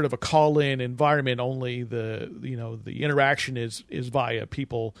a sort of a call-in environment. Only the interaction is via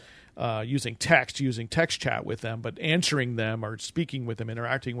people using text chat with them, but answering them or speaking with them,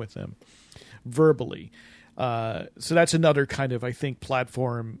 interacting with them verbally. So that's another kind of, I think,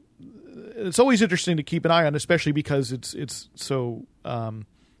 platform. It's always interesting to keep an eye on, especially because it's so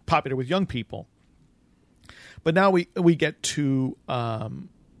popular with young people. But now we get to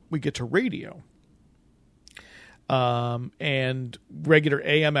radio and regular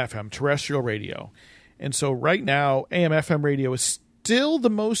AM, FM, terrestrial radio. And so right now, AM, FM radio is still the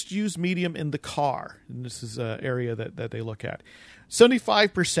most used medium in the car. And this is an area that they look at.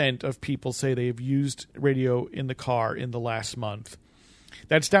 75% of people say they've used radio in the car in the last month.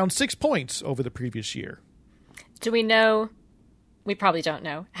 That's down 6 points over the previous year. Do we know? We probably don't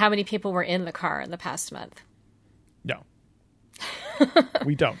know how many people were in the car in the past month. No,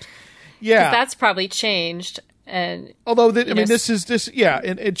 we don't. Yeah, that's probably changed. And although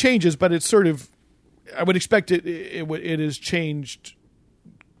it changes, but it's sort of, I would expect it has changed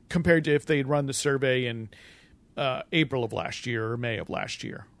compared to if they'd run the survey in April of last year or May of last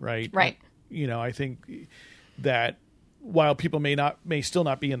year, right? Right. I think that while people may still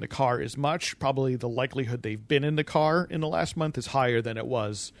not be in the car as much, probably the likelihood they've been in the car in the last month is higher than it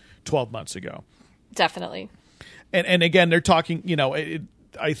was 12 months ago. Definitely. And again, they're talking,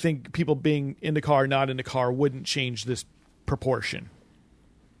 I think people being in the car, not in the car wouldn't change this proportion.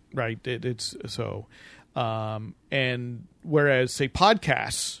 Right. It's so, and whereas say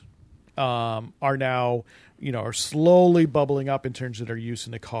podcasts, are now, are slowly bubbling up in terms of their use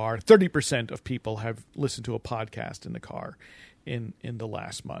in the car. 30% of people have listened to a podcast in the car in the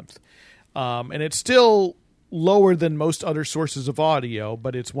last month. And it's still lower than most other sources of audio,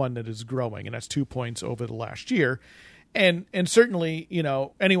 but it's one that is growing, and that's 2 points over the last year. And certainly,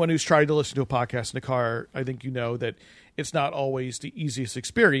 anyone who's tried to listen to a podcast in the car, I think that it's not always the easiest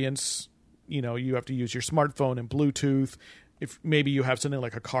experience. You have to use your smartphone and Bluetooth. If maybe you have something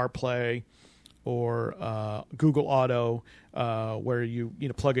like a CarPlay or Google Auto, where you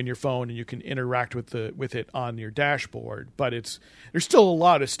plug in your phone and you can interact with it on your dashboard. But there's still a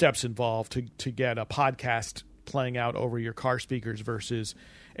lot of steps involved to get a podcast playing out over your car speakers versus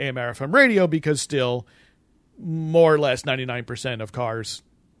AM/FM radio, because still more or less 99% of cars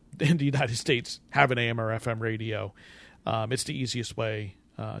in the United States have an AM or FM radio. It's the easiest way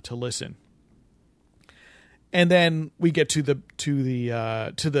to listen. And then we get to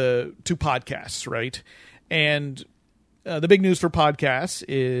podcasts, right? And the big news for podcasts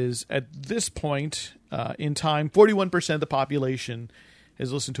is at this point in time, 41% of the population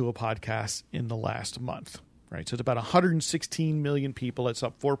has listened to a podcast in the last month, right? So it's about 116 million people. That's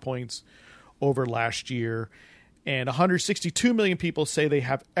up 4 points over last year. And 162 million people say they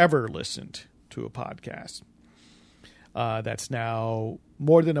have ever listened to a podcast. That's now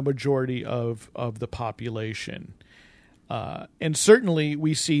more than a majority of the population. And certainly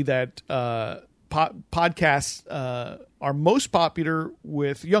we see that podcasts are most popular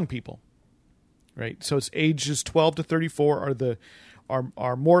with young people, right? So it's ages 12 to 34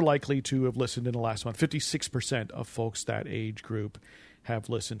 are more likely to have listened in the last month. 56% of folks that age group have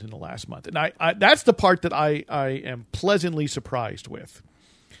listened in the last month. And I that's the part that I am pleasantly surprised with,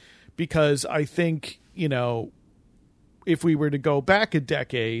 because I think, if we were to go back a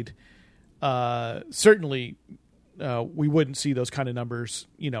decade, certainly we wouldn't see those kind of numbers,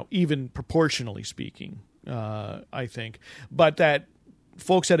 even proportionally speaking, I think. But that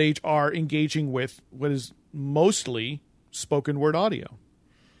folks that age are engaging with what is mostly spoken word audio.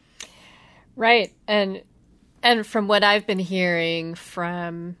 Right. And from what I've been hearing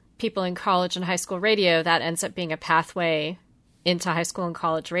from people in college and high school radio, that ends up being a pathway into high school and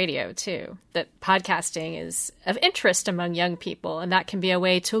college radio too, that podcasting is of interest among young people, and that can be a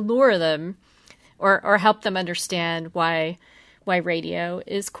way to lure them or help them understand why radio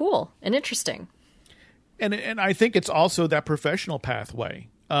is cool and interesting. And I think it's also that professional pathway.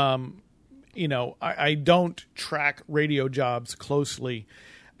 I don't track radio jobs closely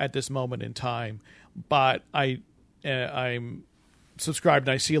at this moment in time, but I'm subscribed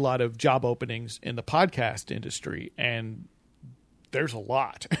and I see a lot of job openings in the podcast industry, and there's a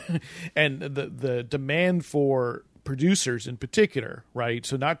lot. And the demand for producers in particular, right?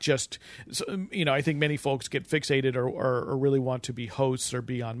 So not just, I think many folks get fixated or really want to be hosts or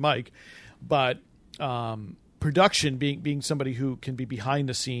be on mic, but production, being somebody who can be behind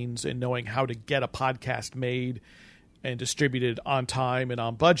the scenes and knowing how to get a podcast made and distributed on time and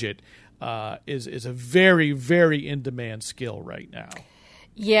on budget, is a very, very in-demand skill right now.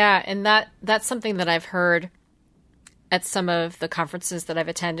 Yeah, and that's something that I've heard at some of the conferences that I've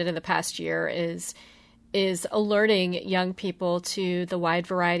attended in the past year is alerting young people to the wide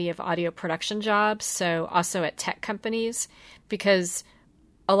variety of audio production jobs. So also at tech companies, because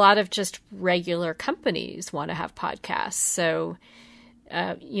a lot of just regular companies want to have podcasts. So,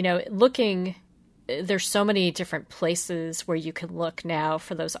 there's so many different places where you can look now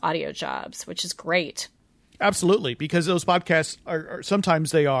for those audio jobs, which is great. Absolutely, because those podcasts are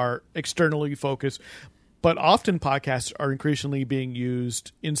sometimes they are externally focused, but often podcasts are increasingly being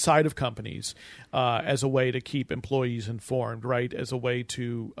used inside of companies as a way to keep employees informed, right? As a way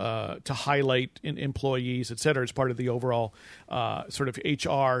to highlight employees, et cetera, as part of the overall sort of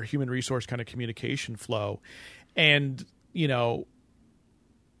HR, human resource kind of communication flow. And,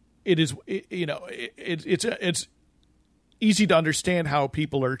 it's easy to understand how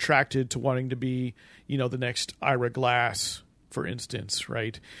people are attracted to wanting to be, the next Ira Glass, for instance,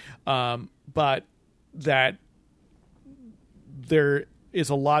 right? But that there is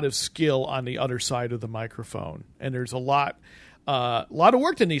a lot of skill on the other side of the microphone, and there's a lot of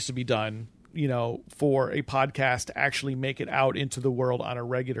work that needs to be done, for a podcast to actually make it out into the world on a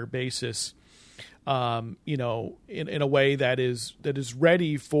regular basis, in a way that is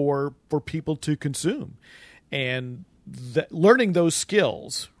ready for people to consume. And learning those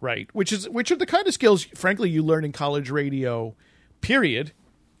skills, right? Which are the kind of skills, frankly, you learn in college radio, period,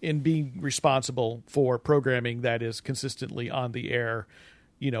 in being responsible for programming that is consistently on the air,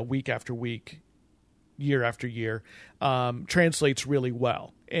 week after week, year after year, translates really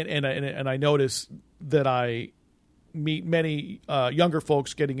well. And I notice that I meet many younger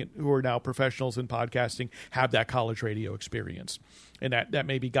folks who are now professionals in podcasting have that college radio experience, and that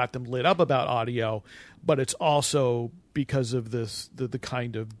maybe got them lit up about audio, but it's also because of the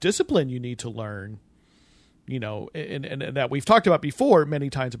kind of discipline you need to learn, and that we've talked about before many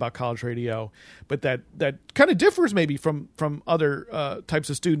times about college radio, but that kind of differs maybe from other types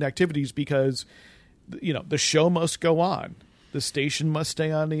of student activities because, the show must go on. The station must stay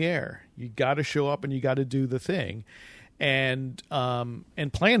on the air. You got to show up and you got to do the thing, and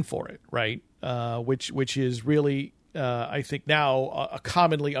plan for it, right? Which is really, I think now a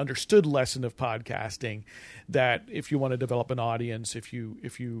commonly understood lesson of podcasting, that if you want to develop an audience, if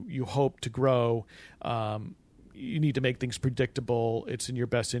you hope to grow, you need to make things predictable. It's in your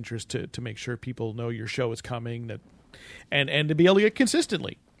best interest to make sure people know your show is coming, and to be able to get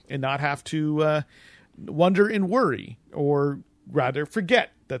consistently and not have to wonder and worry, or rather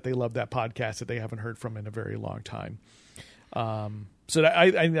forget that they love that podcast that they haven't heard from in a very long time. So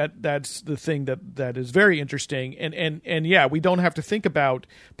that's the thing that is very interesting. And yeah, we don't have to think about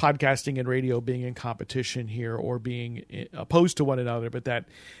podcasting and radio being in competition here or being opposed to one another, but that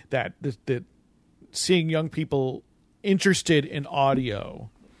seeing young people interested in audio,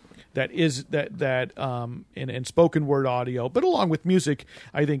 in spoken word audio, but along with music,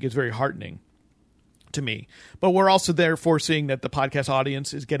 I think is very heartening to me. But we're also therefore seeing that the podcast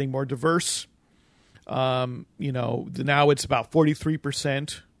audience is getting more diverse. Now it's about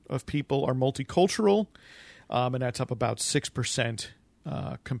 43% of people are multicultural, and that's up about 6%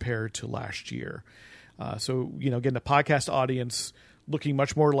 compared to last year. So again, the podcast audience looking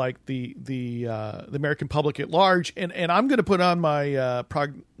much more like the American public at large. And I'm going to put on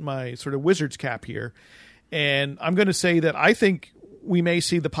my sort of wizard's cap here, and I'm going to say that I think we may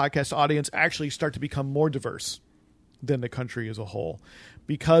see the podcast audience actually start to become more diverse than the country as a whole,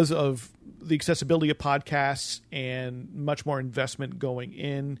 because of the accessibility of podcasts and much more investment going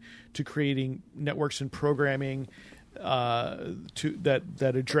in to creating networks and programming that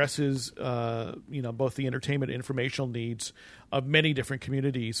addresses both the entertainment and informational needs of many different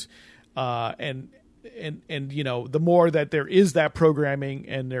communities, and the more that there is that programming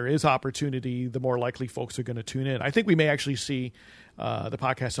and there is opportunity, the more likely folks are going to tune in. I think we may actually see the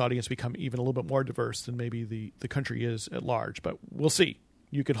podcast audience become even a little bit more diverse than maybe the country is at large, but we'll see.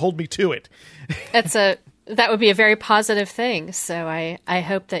 You could hold me to it. That would be a very positive thing. So I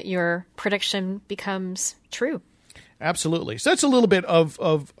hope that your prediction becomes true. Absolutely. So that's a little bit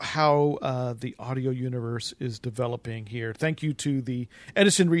of how the audio universe is developing here. Thank you to the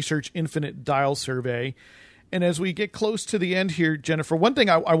Edison Research Infinite Dial Survey. And as we get close to the end here, Jennifer, one thing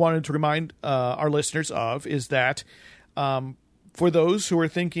I wanted to remind our listeners of is that for those who are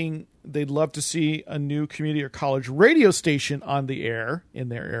thinking they'd love to see a new community or college radio station on the air in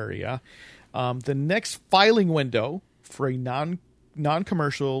their area, the next filing window for a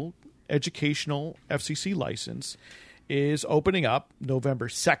non-commercial educational FCC license is opening up November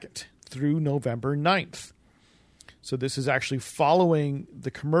 2nd through November 9th. So this is actually following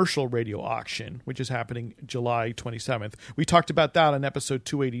the commercial radio auction, which is happening July 27th. We talked about that on episode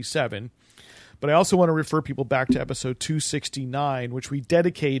 287. But I also want to refer people back to episode 269, which we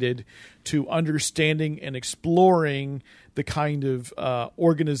dedicated to understanding and exploring the kind of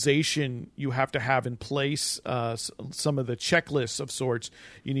organization you have to have in place, some of the checklists of sorts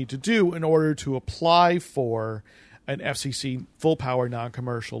you need to do in order to apply for an FCC full power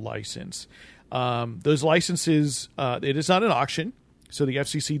non-commercial license. Those licenses, it is not an auction, so the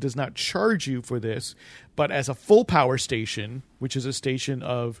FCC does not charge you for this, but as a full power station, which is a station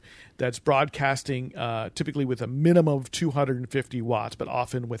that's broadcasting typically with a minimum of 250 watts, but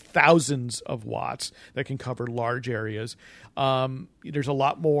often with thousands of watts that can cover large areas. There's a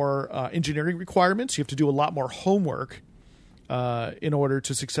lot more engineering requirements. You have to do a lot more homework in order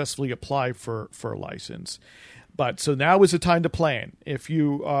to successfully apply for a license. But so now is the time to plan. If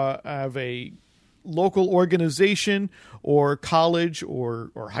you have a local organization or college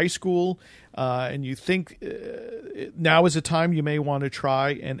or high school, and you think now is a time you may want to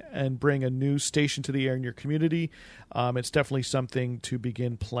try and bring a new station to the air in your community, it's definitely something to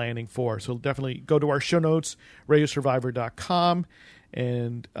begin planning for. So definitely go to our show notes, radiosurvivor.com,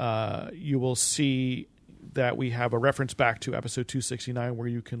 and you will see that we have a reference back to episode 269 where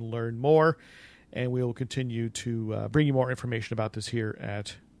you can learn more. And we will continue to bring you more information about this here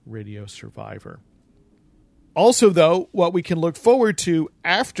at Radio Survivor. Also, though, what we can look forward to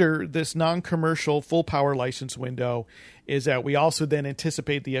after this non-commercial full power license window is that we also then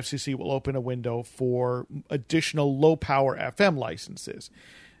anticipate the FCC will open a window for additional low power FM licenses.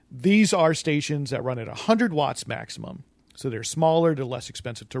 These are stations that run at 100 watts maximum. So they're smaller, they're less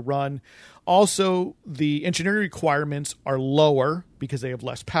expensive to run. Also, the engineering requirements are lower because they have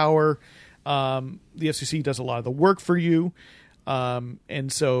less power. The FCC does a lot of the work for you.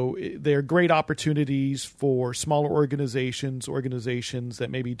 And so they're great opportunities for smaller organizations that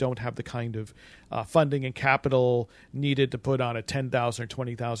maybe don't have the kind of funding and capital needed to put on a 10,000 or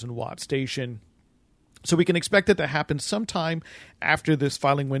 20,000 watt station. So we can expect that to happen sometime after this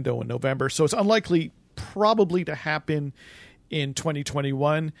filing window in November. So it's unlikely probably to happen in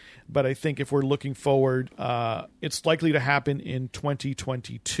 2021, but I think if we're looking forward, it's likely to happen in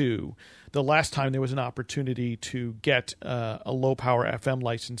 2022. The last time there was an opportunity to get a low-power FM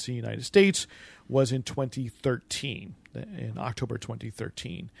license in the United States was in 2013, in October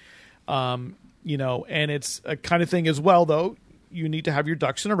 2013. And it's a kind of thing as well, though. You need to have your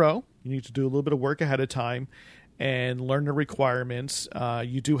ducks in a row. You need to do a little bit of work ahead of time and learn the requirements.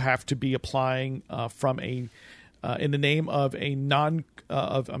 You do have to be applying in the name of a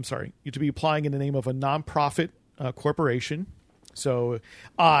nonprofit corporation. So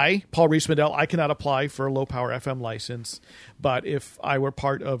Paul Rees-Mandel, I cannot apply for a low power FM license, but if I were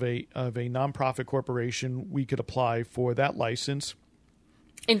part of a nonprofit corporation, we could apply for that license.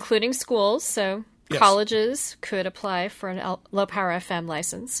 Including schools, so yes. Colleges could apply for a low power FM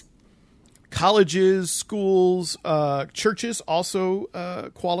license. Colleges, schools, churches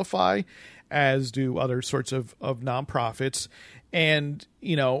also qualify, as do other sorts of nonprofits. And,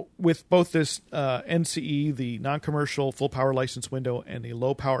 with both this NCE, the non-commercial full power license window, and the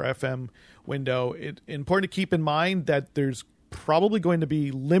low power FM window, it's important to keep in mind that there's probably going to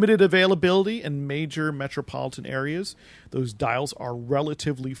be limited availability in major metropolitan areas. Those dials are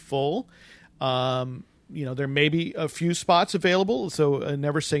relatively full. There may be a few spots available, so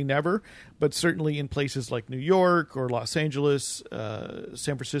never say never, but certainly in places like New York or Los Angeles,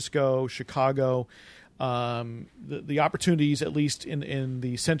 San Francisco, Chicago, the opportunities, at least in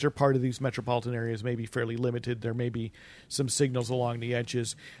the center part of these metropolitan areas, may be fairly limited. There may be some signals along the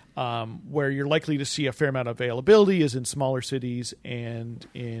edges. Where you're likely to see a fair amount of availability is in smaller cities and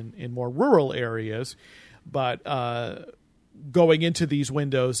in more rural areas. But going into these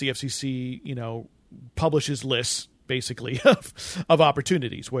windows, the FCC, publishes lists basically of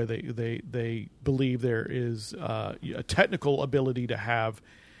opportunities where they believe there is a technical ability to have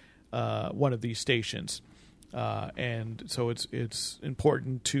one of these stations. And so it's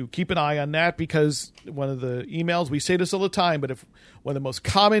important to keep an eye on that, because one of the emails, we say this all the time, but one of the most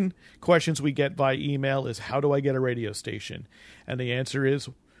common questions we get by email is, how do I get a radio station? And the answer is,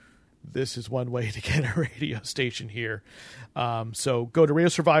 this is one way to get a radio station here. So go to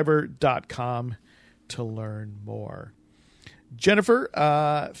radiosurvivor.com to learn more. Jennifer,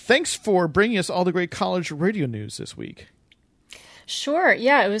 thanks for bringing us all the great college radio news this week. Sure.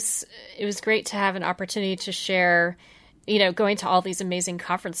 Yeah, it was great to have an opportunity to share, going to all these amazing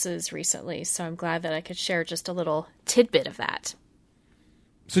conferences recently. So I'm glad that I could share just a little tidbit of that.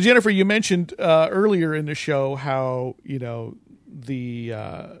 So Jennifer, you mentioned earlier in the show how,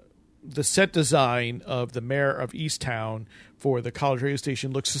 the set design of the mayor of Easttown for the college radio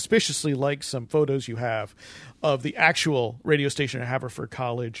station looks suspiciously like some photos you have of the actual radio station at Haverford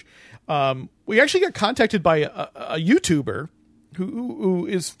College. We actually got contacted by a YouTuber who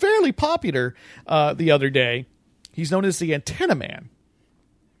is fairly popular the other day. He's known as the Antenna Man.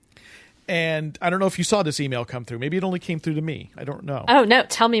 And I don't know if you saw this email come through. Maybe it only came through to me. I don't know. Oh, no.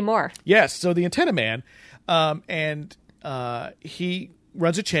 Tell me more. Yes. So the Antenna Man, he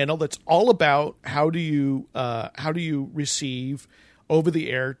runs a channel that's all about how do you receive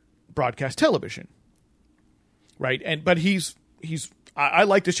over-the-air broadcast television, right? But I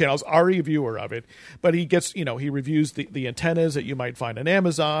like this channel. I was already a viewer of it, but he gets, he reviews the antennas that you might find on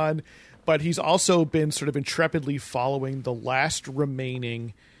Amazon, but he's also been sort of intrepidly following the last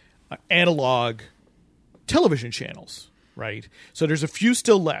remaining analog television channels. Right. So there's a few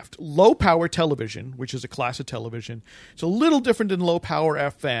still left. Low power television, which is a class of television. It's a little different than low power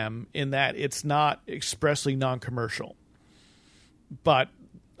FM in that it's not expressly non-commercial. But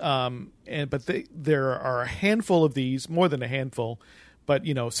there are a handful of these, more than a handful, but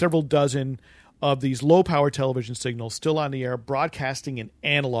several dozen of these low power television signals still on the air, broadcasting in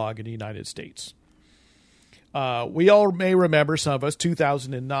analog in the United States. We all may remember, some of us,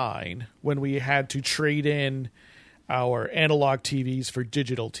 2009, when we had to trade in our analog TVs for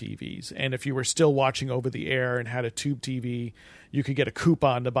digital TVs. And if you were still watching over the air and had a tube TV, you could get a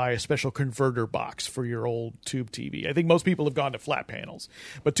coupon to buy a special converter box for your old tube TV. I think most people have gone to flat panels.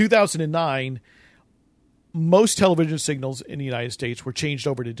 But 2009, most television signals in the United States were changed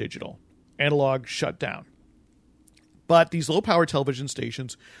over to digital. Analog shut down. But these low-power television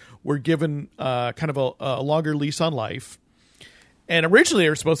stations were given kind of a longer lease on life. And originally they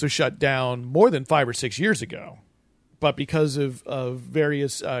were supposed to shut down more than 5 or 6 years ago. But because of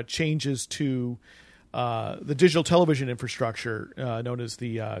various changes to the digital television infrastructure, known as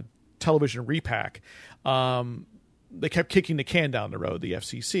the television repack, they kept kicking the can down the road, the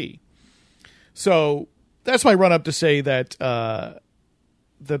FCC. So that's my run-up to say that that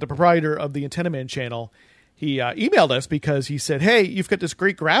the proprietor of the Antenna Man channel, he emailed us because he said, hey, you've got this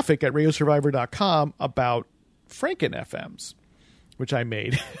great graphic at radiosurvivor.com about Franken FMs, which I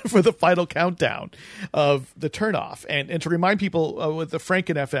made for the final countdown of the turnoff. And to remind people what the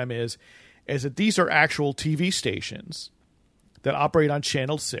Franken FM is that these are actual TV stations that operate on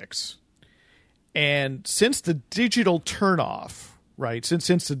Channel 6. And since the digital turnoff, right, since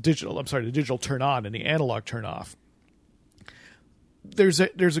the digital turn on and the analog turn off, there's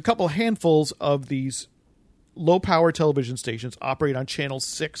a couple handfuls of these low-power television stations operate on Channel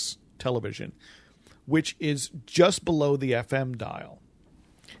 6 television, which is just below the FM dial.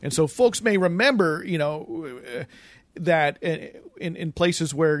 And so folks may remember, that in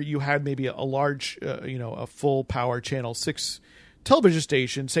places where you had maybe a large, a full power Channel 6 television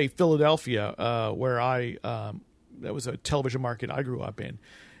station, say Philadelphia, where that was a television market I grew up in,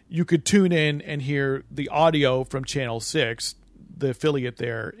 you could tune in and hear the audio from Channel 6, the affiliate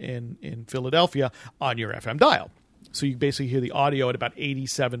there in Philadelphia, on your FM dial. So you basically hear the audio at about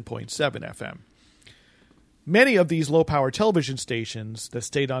 87.7 FM. Many of these low-power television stations that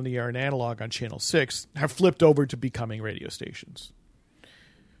stayed on the air in analog on Channel 6 have flipped over to becoming radio stations.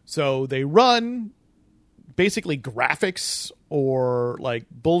 So they run basically graphics or like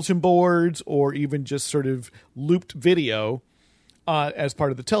bulletin boards or even just sort of looped video as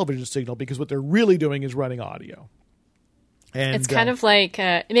part of the television signal, because what they're really doing is running audio. And it's kind of like,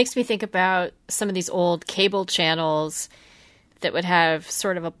 it makes me think about some of these old cable channels that would have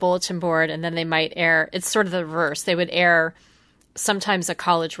sort of a bulletin board, and then they might air, it's sort of the reverse. They would air sometimes a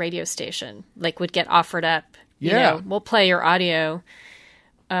college radio station, like would get offered up. Yeah. We'll play your audio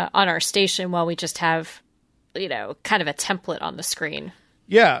on our station while we just have, kind of a template on the screen.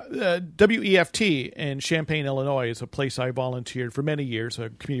 Yeah, WEFT in Champaign, Illinois is a place I volunteered for many years, a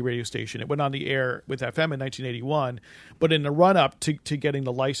community radio station. It went on the air with FM in 1981, but in the run-up to getting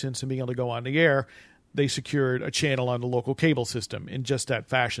the license and being able to go on the air, they secured a channel on the local cable system in just that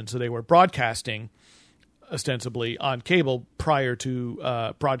fashion. So they were broadcasting ostensibly on cable prior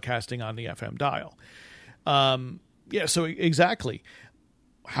to broadcasting on the FM dial. So exactly.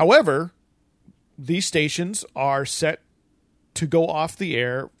 However, these stations are set to go off the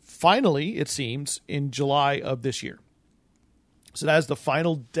air, finally, it seems, in July of this year. So that is the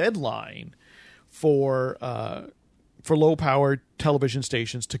final deadline for low-power television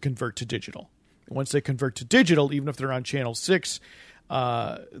stations to convert to digital. Once they convert to digital, even if they're on Channel 6,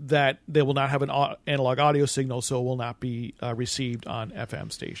 that they will not have an analog audio signal, so it will not be received on FM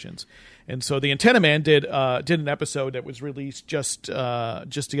stations. And so the Antenna Man did an episode that was released just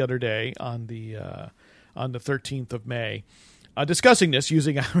the other day on the 13th of May. Discussing this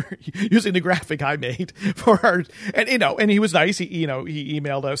using the graphic I made for our, and he was nice. He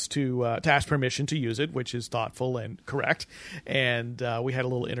emailed us to ask permission to use it, which is thoughtful and correct. And we had a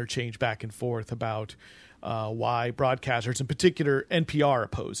little interchange back and forth about why broadcasters, in particular NPR,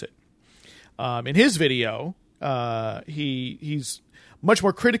 oppose it. In his video, he's much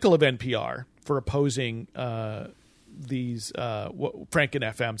more critical of NPR for opposing these Franken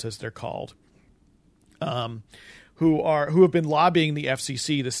FMs, as they're called. Who have been lobbying the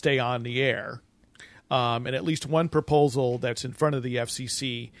FCC to stay on the air. And at least one proposal that's in front of the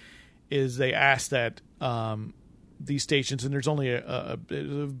FCC is they ask that these stations, and there's only a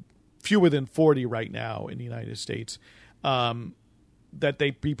fewer than 40 right now in the United States, that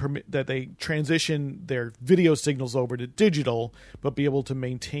they transition their video signals over to digital, but be able to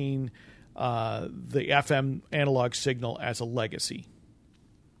maintain the FM analog signal as a legacy.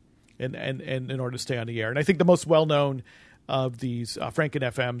 And in order to stay on the air. And I think the most well-known of these Franken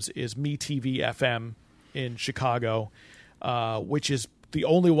FMs is MeTV FM in Chicago, which is the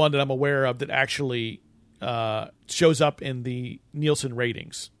only one that I'm aware of that actually shows up in the Nielsen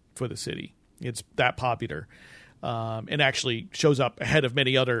ratings for the city. It's that popular, and actually shows up ahead of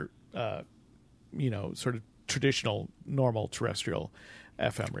many other, sort of traditional, normal terrestrial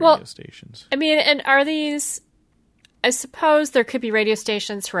FM radio stations. I mean, and are these I suppose there could be radio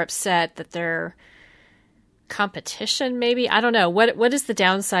stations who are upset that their competition, maybe. I don't know. What is the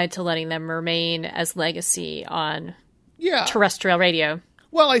downside to letting them remain as legacy on terrestrial radio?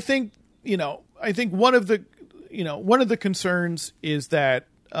 Well, I think one of the concerns is that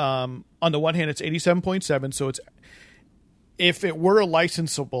on the one hand, it's 87.7, so if it were a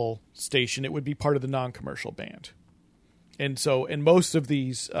licensable station, it would be part of the non-commercial band. And most of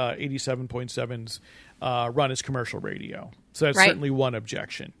these 87.7s run as commercial radio. So that's certainly one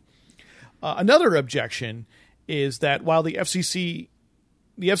objection. Another objection is that while the FCC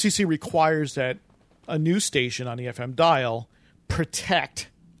requires that a new station on the FM dial protect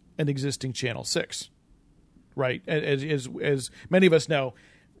an existing channel 6, right? As many of us know,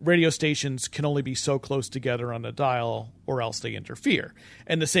 radio stations can only be so close together on the dial or else they interfere.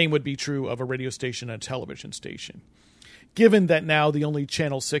 And the same would be true of a radio station and a television station. Given that now the only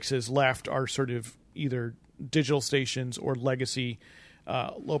channel 6s left are sort of either digital stations or legacy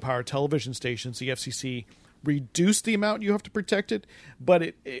low-power television stations, the FCC reduced the amount you have to protect it, but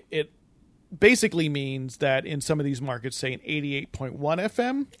it basically means that in some of these markets, say an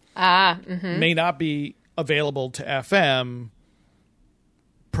 88.1 FM may not be available to FM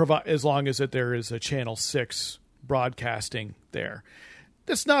as long as that there is a channel 6 broadcasting there.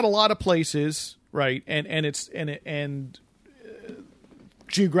 That's not a lot of places, right? And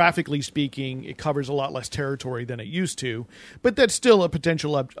geographically speaking, it covers a lot less territory than it used to, but that's still a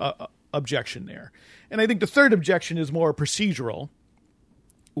potential objection there. And I think the third objection is more procedural,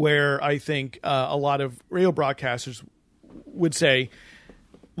 where I think a lot of radio broadcasters would say,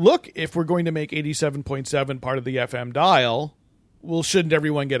 look, if we're going to make 87.7 part of the FM dial, well, shouldn't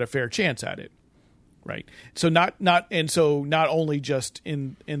everyone get a fair chance at it? Right. So not only just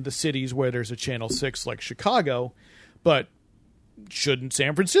in the cities where there's a channel 6 like Chicago, but shouldn't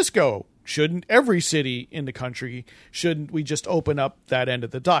San Francisco, shouldn't every city in the country, shouldn't we just open up that end of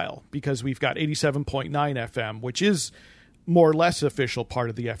the dial? Because we've got 87.9 FM, which is more or less official part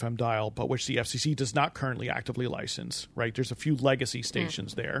of the FM dial, but which the FCC does not currently actively license, right? There's a few legacy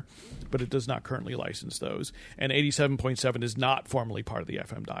stations there, but it does not currently license those. And 87.7 is not formally part of the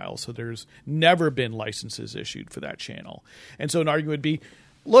FM dial, so there's never been licenses issued for that channel. And so an argument would be,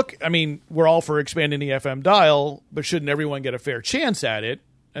 look, I mean, we're all for expanding the FM dial, but shouldn't everyone get a fair chance at it,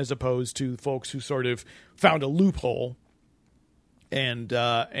 as opposed to folks who sort of found a loophole and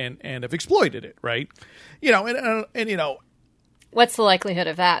have exploited it, right? What's the likelihood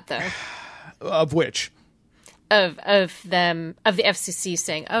of that, though? Of which? Of the FCC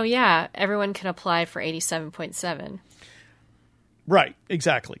saying, "Oh yeah, everyone can apply for 87.7." Right.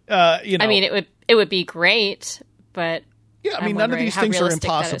 Exactly. I mean, it would be great, but yeah, I mean, none of these things are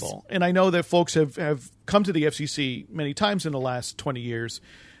impossible. And I know that folks have come to the FCC many times in the last 20 years,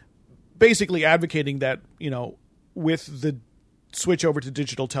 basically advocating that, with the switch over to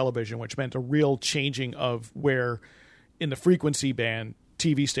digital television, which meant a real changing of where in the frequency band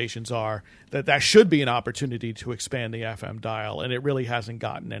TV stations are, that should be an opportunity to expand the FM dial, and it really hasn't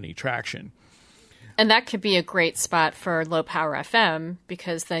gotten any traction. And that could be a great spot for low power FM,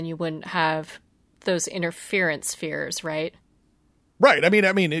 because then you wouldn't have those interference fears, right? Right. I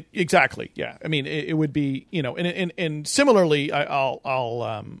mean, exactly. Yeah. I mean, it would be, and similarly, I'll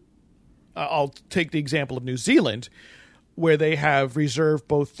take the example of New Zealand, where they have reserved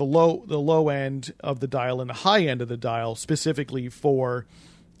both the low end of the dial and the high end of the dial specifically for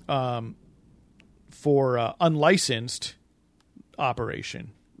unlicensed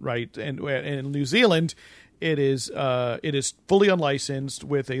operation, right? And in New Zealand, it is fully unlicensed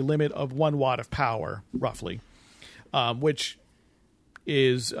with a limit of 1 watt of power, roughly, which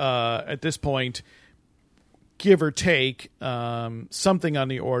is at this point, give or take, something on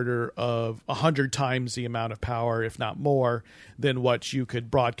the order of 100 times the amount of power, if not more, than what you could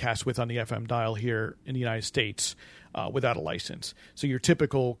broadcast with on the FM dial here in the United States without a license. So your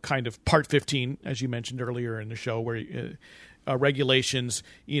typical kind of Part 15, as you mentioned earlier in the show, where regulations,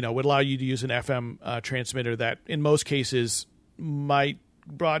 would allow you to use an FM transmitter that in most cases might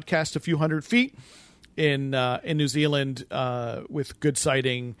broadcast a few hundred feet. In New Zealand, with good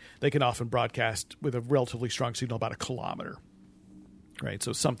sighting, they can often broadcast with a relatively strong signal about 1 kilometer, right?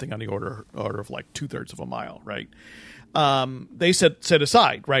 So something on the order of like 2/3 of a mile, right? They set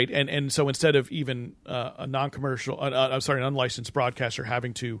aside, right? And so instead of even an unlicensed broadcaster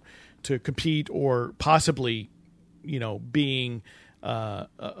having to compete or possibly, being a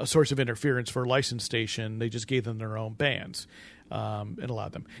source of interference for a licensed station, they just gave them their own bands. and allow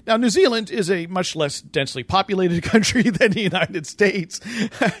them. Now, New Zealand is a much less densely populated country than the United States.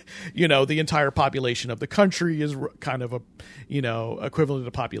 The entire population of the country is kind of equivalent to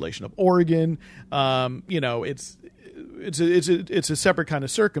the population of Oregon. It's a separate kind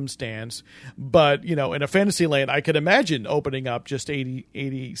of circumstance, but in a fantasy land, I could imagine opening up just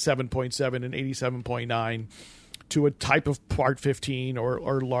 87.7 and 87.9 to a type of Part 15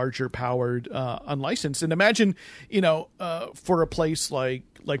 or larger powered unlicensed. And imagine, for a place like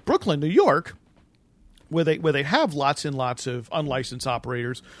Brooklyn, New York, where they have lots and lots of unlicensed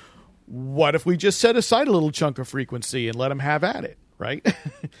operators, what if we just set aside a little chunk of frequency and let them have at it? Right.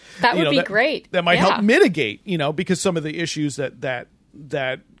 That would be great. That might help mitigate, because some of the issues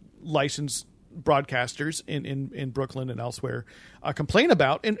that licensed broadcasters in Brooklyn and elsewhere complain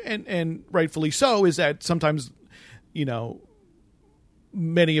about, and rightfully so, is that sometimes,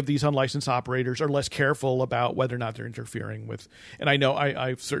 many of these unlicensed operators are less careful about whether or not they're interfering with. And I know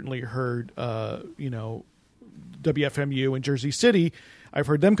I've certainly heard, WFMU in Jersey City, I've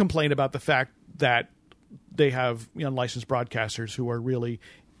heard them complain about the fact that they have unlicensed broadcasters who are really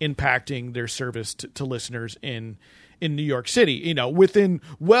impacting their service to listeners in New York City, within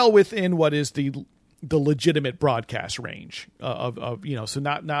what is the legitimate broadcast range of so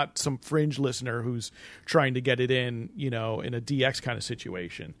not some fringe listener who's trying to get it in a DX kind of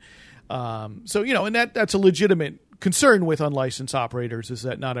situation. And that's a legitimate concern with unlicensed operators, is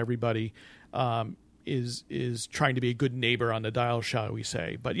that not everybody is trying to be a good neighbor on the dial, shall we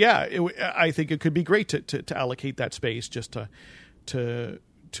say. But yeah, I think it could be great to allocate that space just to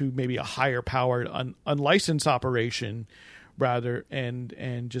maybe a higher powered unlicensed operation rather,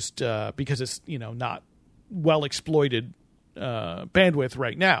 and just because it's not well exploited bandwidth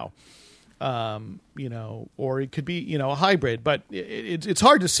right now, or it could be a hybrid, but it's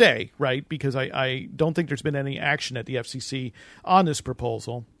hard to say, right? Because I don't think there's been any action at the FCC on this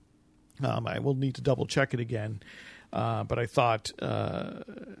proposal. I will need to double check it again, but I thought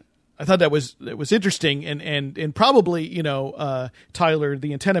that was interesting, and probably Tyler,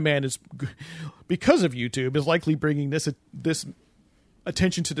 the antenna man, is, because of YouTube, is likely bringing this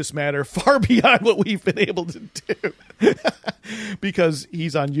attention to this matter far beyond what we've been able to do because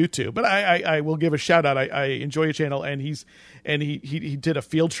he's on YouTube. But I will give a shout out. I enjoy your channel, and he did a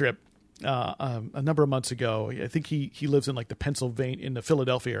field trip a number of months ago. I think he lives in the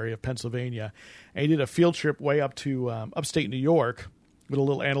Philadelphia area of Pennsylvania, and he did a field trip way up to upstate New York with a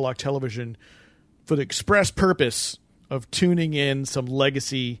little analog television for the express purpose of tuning in some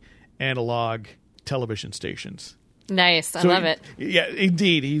legacy analog television stations. Nice. I love it. Yeah,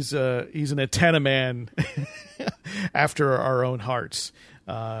 indeed. He's an antenna man after our own hearts,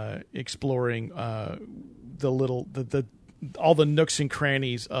 exploring all the nooks and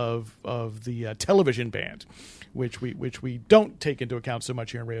crannies of the television band, which we don't take into account so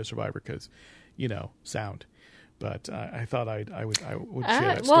much here in Radio Survivor because, sound. But I thought I would share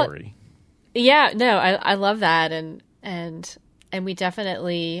that story. Yeah, no, I love that, and we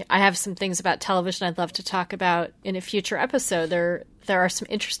definitely, I have some things about television I'd love to talk about in a future episode. There are some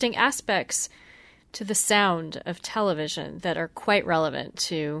interesting aspects to the sound of television that are quite relevant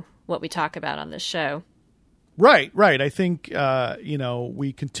to what we talk about on this show. Right. I think,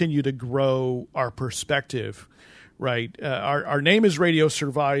 we continue to grow our perspective, right? Our name is Radio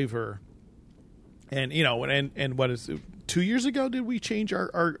Survivor. And, and what is it, 2 years ago, did we change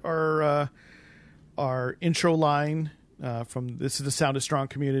our intro line from "This is the Sound of Strong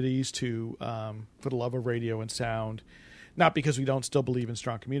Communities" to "For the Love of Radio and Sound"? Not because we don't still believe in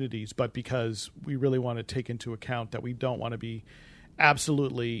strong communities, but because we really want to take into account that we don't want to be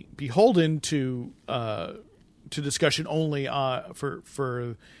absolutely beholden to discussion only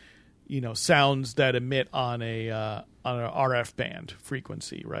for sounds that emit on an RF band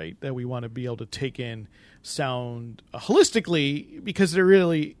frequency, right? That we want to be able to take in sound holistically, because there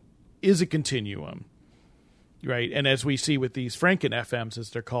really is a continuum, right? And as we see with these Franken FMs, as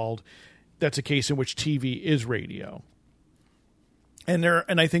they're called, that's a case in which TV is radio. And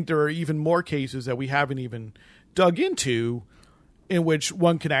I think there are even more cases that we haven't even dug into, in which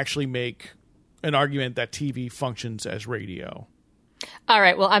one can actually make an argument that TV functions as radio. All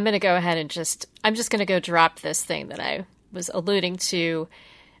right. Well, I'm going to go ahead and I'm just going to go drop this thing that I was alluding to.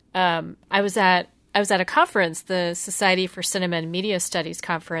 I was at a conference, the Society for Cinema and Media Studies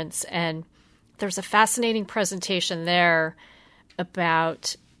conference, and there's a fascinating presentation there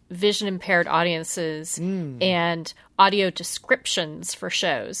about vision impaired audiences and audio descriptions for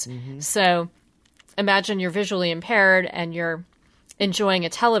shows. Mm-hmm. So imagine you're visually impaired and you're enjoying a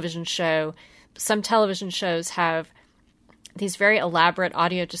television show. Some television shows have these very elaborate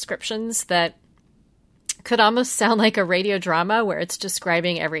audio descriptions that could almost sound like a radio drama where it's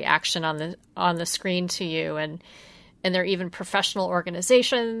describing every action on the screen to you. And there are even professional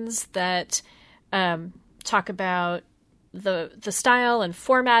organizations that talk about the style and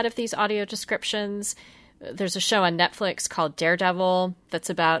format of these audio descriptions. There's a show on Netflix called Daredevil that's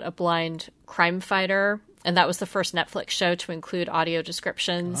about a blind crime fighter, and that was the first Netflix show to include audio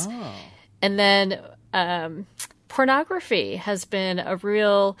descriptions. Oh. And then pornography has been a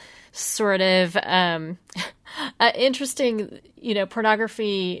real sort of interesting,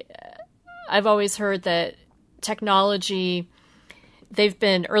 pornography. I've always heard that technology, they've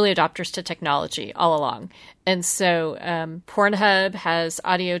been early adopters to technology all along. And so Pornhub has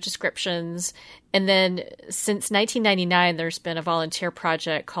audio descriptions. And then since 1999, there's been a volunteer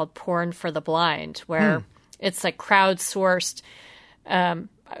project called Porn for the Blind, where it's like crowdsourced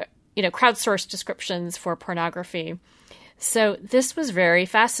descriptions for pornography. So this was very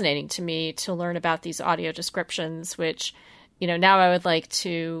fascinating to me to learn about these audio descriptions, which, now I would like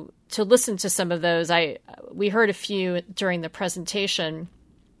to listen to some of those. We heard a few during the presentation,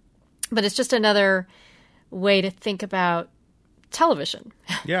 but it's just another way to think about television.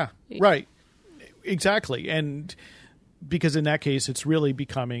 Yeah, right. Exactly. And because in that case, it's really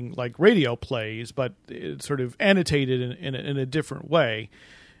becoming like radio plays, but it's sort of annotated in a different way.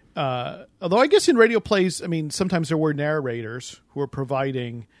 Although I guess in radio plays, sometimes there were narrators who were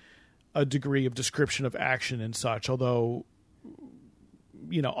providing a degree of description of action and such, although,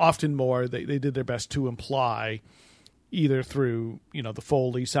 often more they did their best to imply either through, the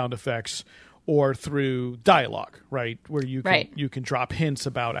Foley sound effects or through dialogue, right? Where you can drop hints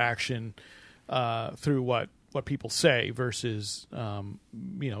about action through what people say versus,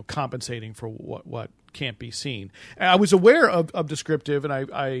 compensating for what can't be seen. And I was aware of descriptive, and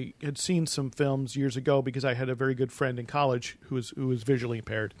I had seen some films years ago because I had a very good friend in college who was visually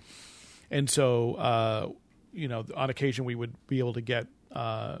impaired. And so, on occasion we would be able to get,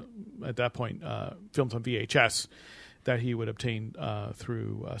 at that point, films on VHS that he would obtain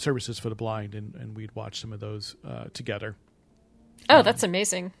through Services for the Blind, and we'd watch some of those together. Oh, that's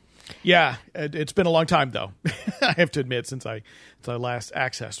amazing. Yeah, it's been a long time, though, I have to admit, since I last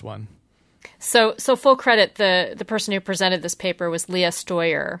accessed one. So full credit, the person who presented this paper was Leah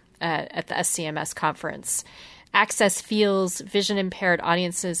Stoyer at the SCMS conference. Access Feels, Vision-Impaired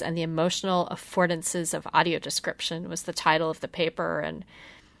Audiences and the Emotional Affordances of Audio Description was the title of the paper.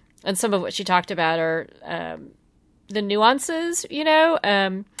 And some of what she talked about are the nuances,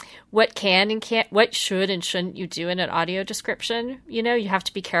 what can and can't, what should and shouldn't you do in an audio description. You have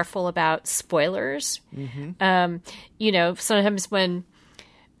to be careful about spoilers. Mm-hmm. Sometimes when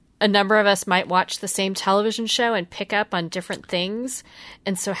a number of us might watch the same television show and pick up on different things.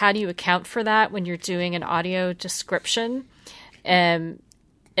 And so how do you account for that when you're doing an audio description? And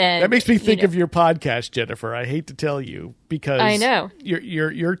that makes me think of your podcast, Jennifer. I hate to tell you, because I know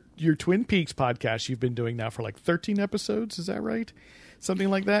your Twin Peaks podcast you've been doing now for like 13 episodes. Is that right?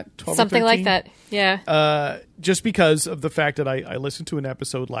 Something like that? 12 Something or 13? like that. Yeah. Just because of the fact that I listened to an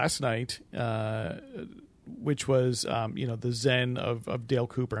episode last night, which was, the Zen of Dale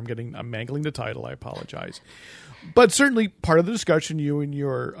Cooper. I'm mangling the title. I apologize. But certainly part of the discussion you and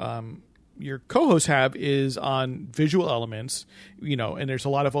your co-hosts have is on visual elements, and there's a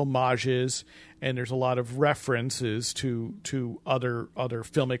lot of homages and there's a lot of references to other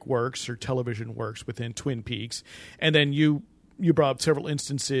filmic works or television works within Twin Peaks. And then you brought up several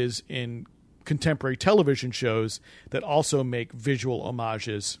instances in contemporary television shows that also make visual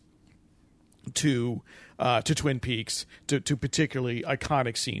homages to Twin Peaks, to particularly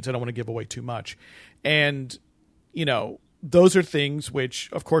iconic scenes. I don't want to give away too much. And, those are things which,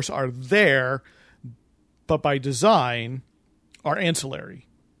 of course, are there, but by design are ancillary.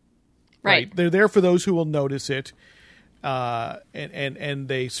 Right? They're there for those who will notice it, and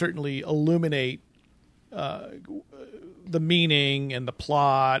they certainly illuminate the meaning and the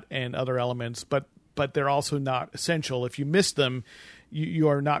plot and other elements, but they're also not essential. If you miss them, you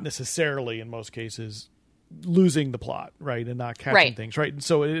are not necessarily, in most cases, losing the plot, right, and not catching things, right? And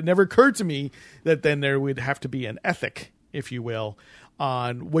so it never occurred to me that then there would have to be an ethic, if you will,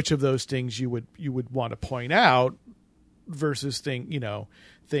 on which of those things you would want to point out versus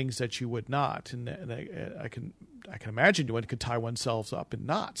things that you would not. And I can imagine one could tie oneself up in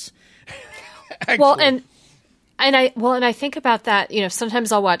knots. Well, and I think about that.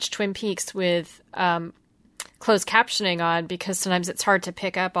 Sometimes I'll watch Twin Peaks with closed captioning on because sometimes it's hard to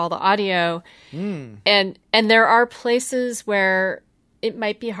pick up all the audio, and there are places where it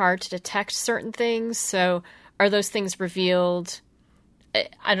might be hard to detect certain things. So are those things revealed?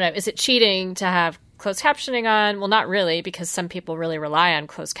 I don't know. Is it cheating to have closed captioning on? Well, not really, because some people really rely on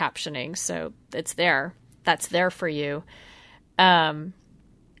closed captioning, so it's there. that's there for you. But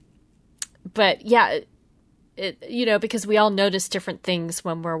yeah, because we all notice different things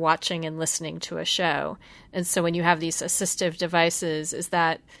when we're watching and listening to a show. And so when you have these assistive devices,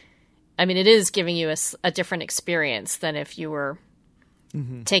 it is giving you a different experience than if you were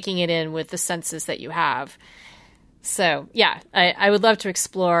taking it in with the senses that you have. So yeah, I would love to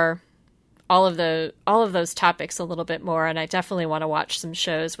explore all of those topics a little bit more. And I definitely want to watch some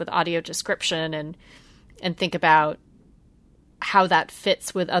shows with audio description and think about how that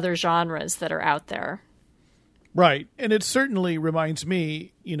fits with other genres that are out there. Right. And it certainly reminds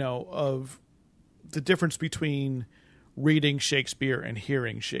me, of the difference between reading Shakespeare and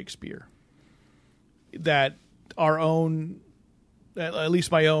hearing Shakespeare. That our own, at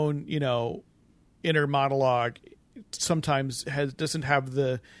least my own, inner monologue sometimes doesn't have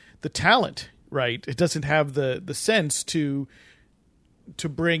the talent, right? It doesn't have the sense to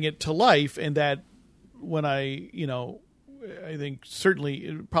bring it to life. And that when I think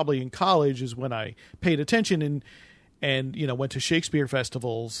certainly probably in college is when I paid attention and went to Shakespeare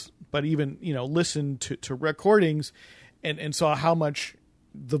festivals, but even, listened to recordings and saw how much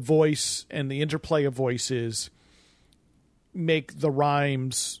the voice and the interplay of voices make the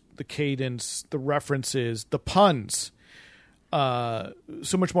rhymes, the cadence, the references, the puns,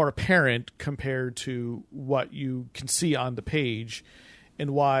 so much more apparent compared to what you can see on the page,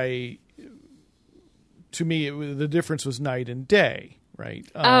 and why, to me, the difference was night and day, right?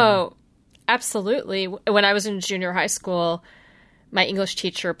 Absolutely. When I was in junior high school, my English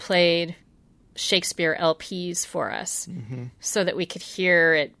teacher played Shakespeare LPs for us so that we could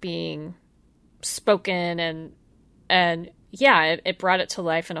hear it being spoken, and yeah, it brought it to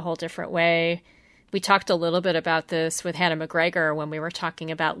life in a whole different way. We talked a little bit about this with Hannah McGregor when we were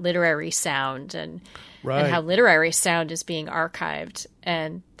talking about literary sound and how literary sound is being archived.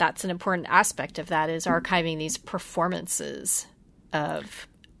 And that's an important aspect of that, is archiving these performances of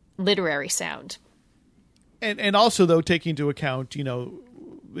literary sound. And also, though, taking into account,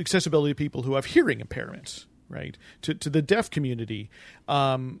 accessibility to people who have hearing impairments, right? To the deaf community,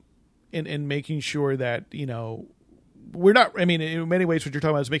 and making sure that, we're not, in many ways what you're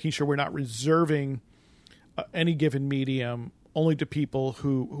talking about is making sure we're not reserving any given medium only to people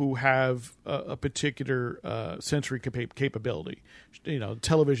who have a particular sensory capability.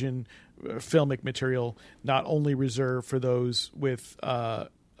 Television, filmic material, not only reserved for those with,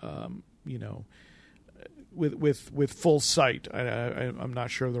 with full sight. I'm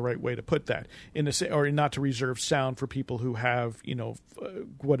not sure the right way to put that. Or not to reserve sound for people who have,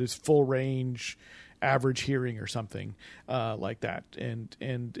 what is full range, average hearing or something like that, and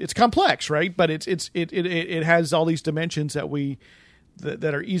it's complex, right? But it has all these dimensions that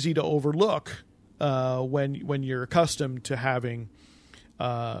that are easy to overlook when you're accustomed to having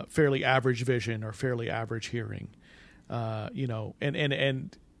fairly average vision or fairly average hearing,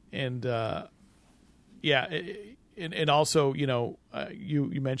 and also, you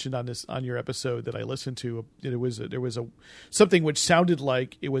mentioned on your episode that I listened to, there was something which sounded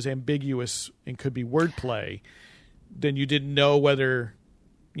like it was ambiguous and could be wordplay. Then you didn't know whether,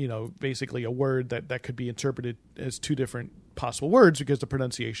 basically a word that could be interpreted as two different possible words because the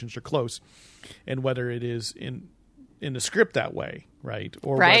pronunciations are close, and whether it is in the script that way, right?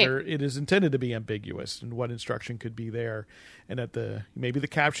 Or whether it is intended to be ambiguous and what instruction could be there, and that maybe the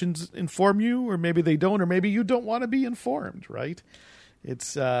captions inform you, or maybe they don't, or maybe you don't want to be informed, right?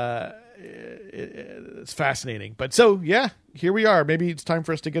 It's fascinating. But so, yeah, here we are. Maybe it's time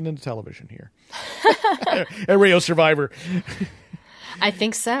for us to get into television here. At Radio Survivor. I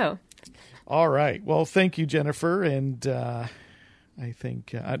think so. All right. Well, thank you, Jennifer. And I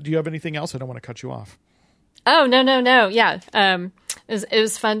think, do you have anything else? I don't want to cut you off. Oh, no. Yeah. It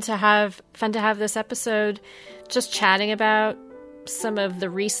was fun to have this episode, just chatting about some of the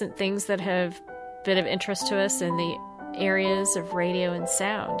recent things that have been of interest to us in the areas of radio and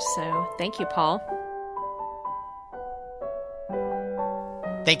sound. So thank you, Paul.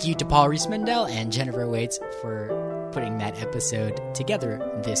 Thank you to Paul Rees-Mendel and Jennifer Waits for putting that episode together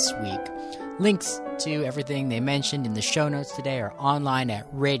this week. Links to everything they mentioned in the show notes today are online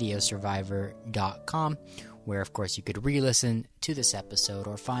at radiosurvivor.com, where, of course, you could re-listen to this episode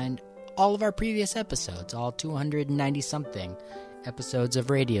or find all of our previous episodes, all 290-something episodes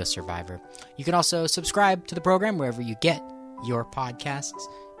of Radio Survivor. You can also subscribe to the program wherever you get your podcasts.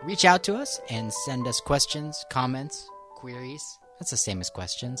 Reach out to us and send us questions, comments, queries. That's the same as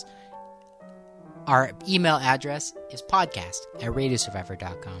questions. Our email address is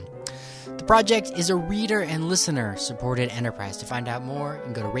podcast@radiosurvivor.com. The project is a reader and listener supported enterprise. To find out more, you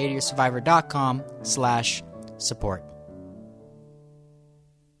can go to radiosurvivor.com/support.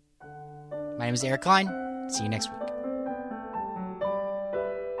 My name is Eric Klein. See you next week.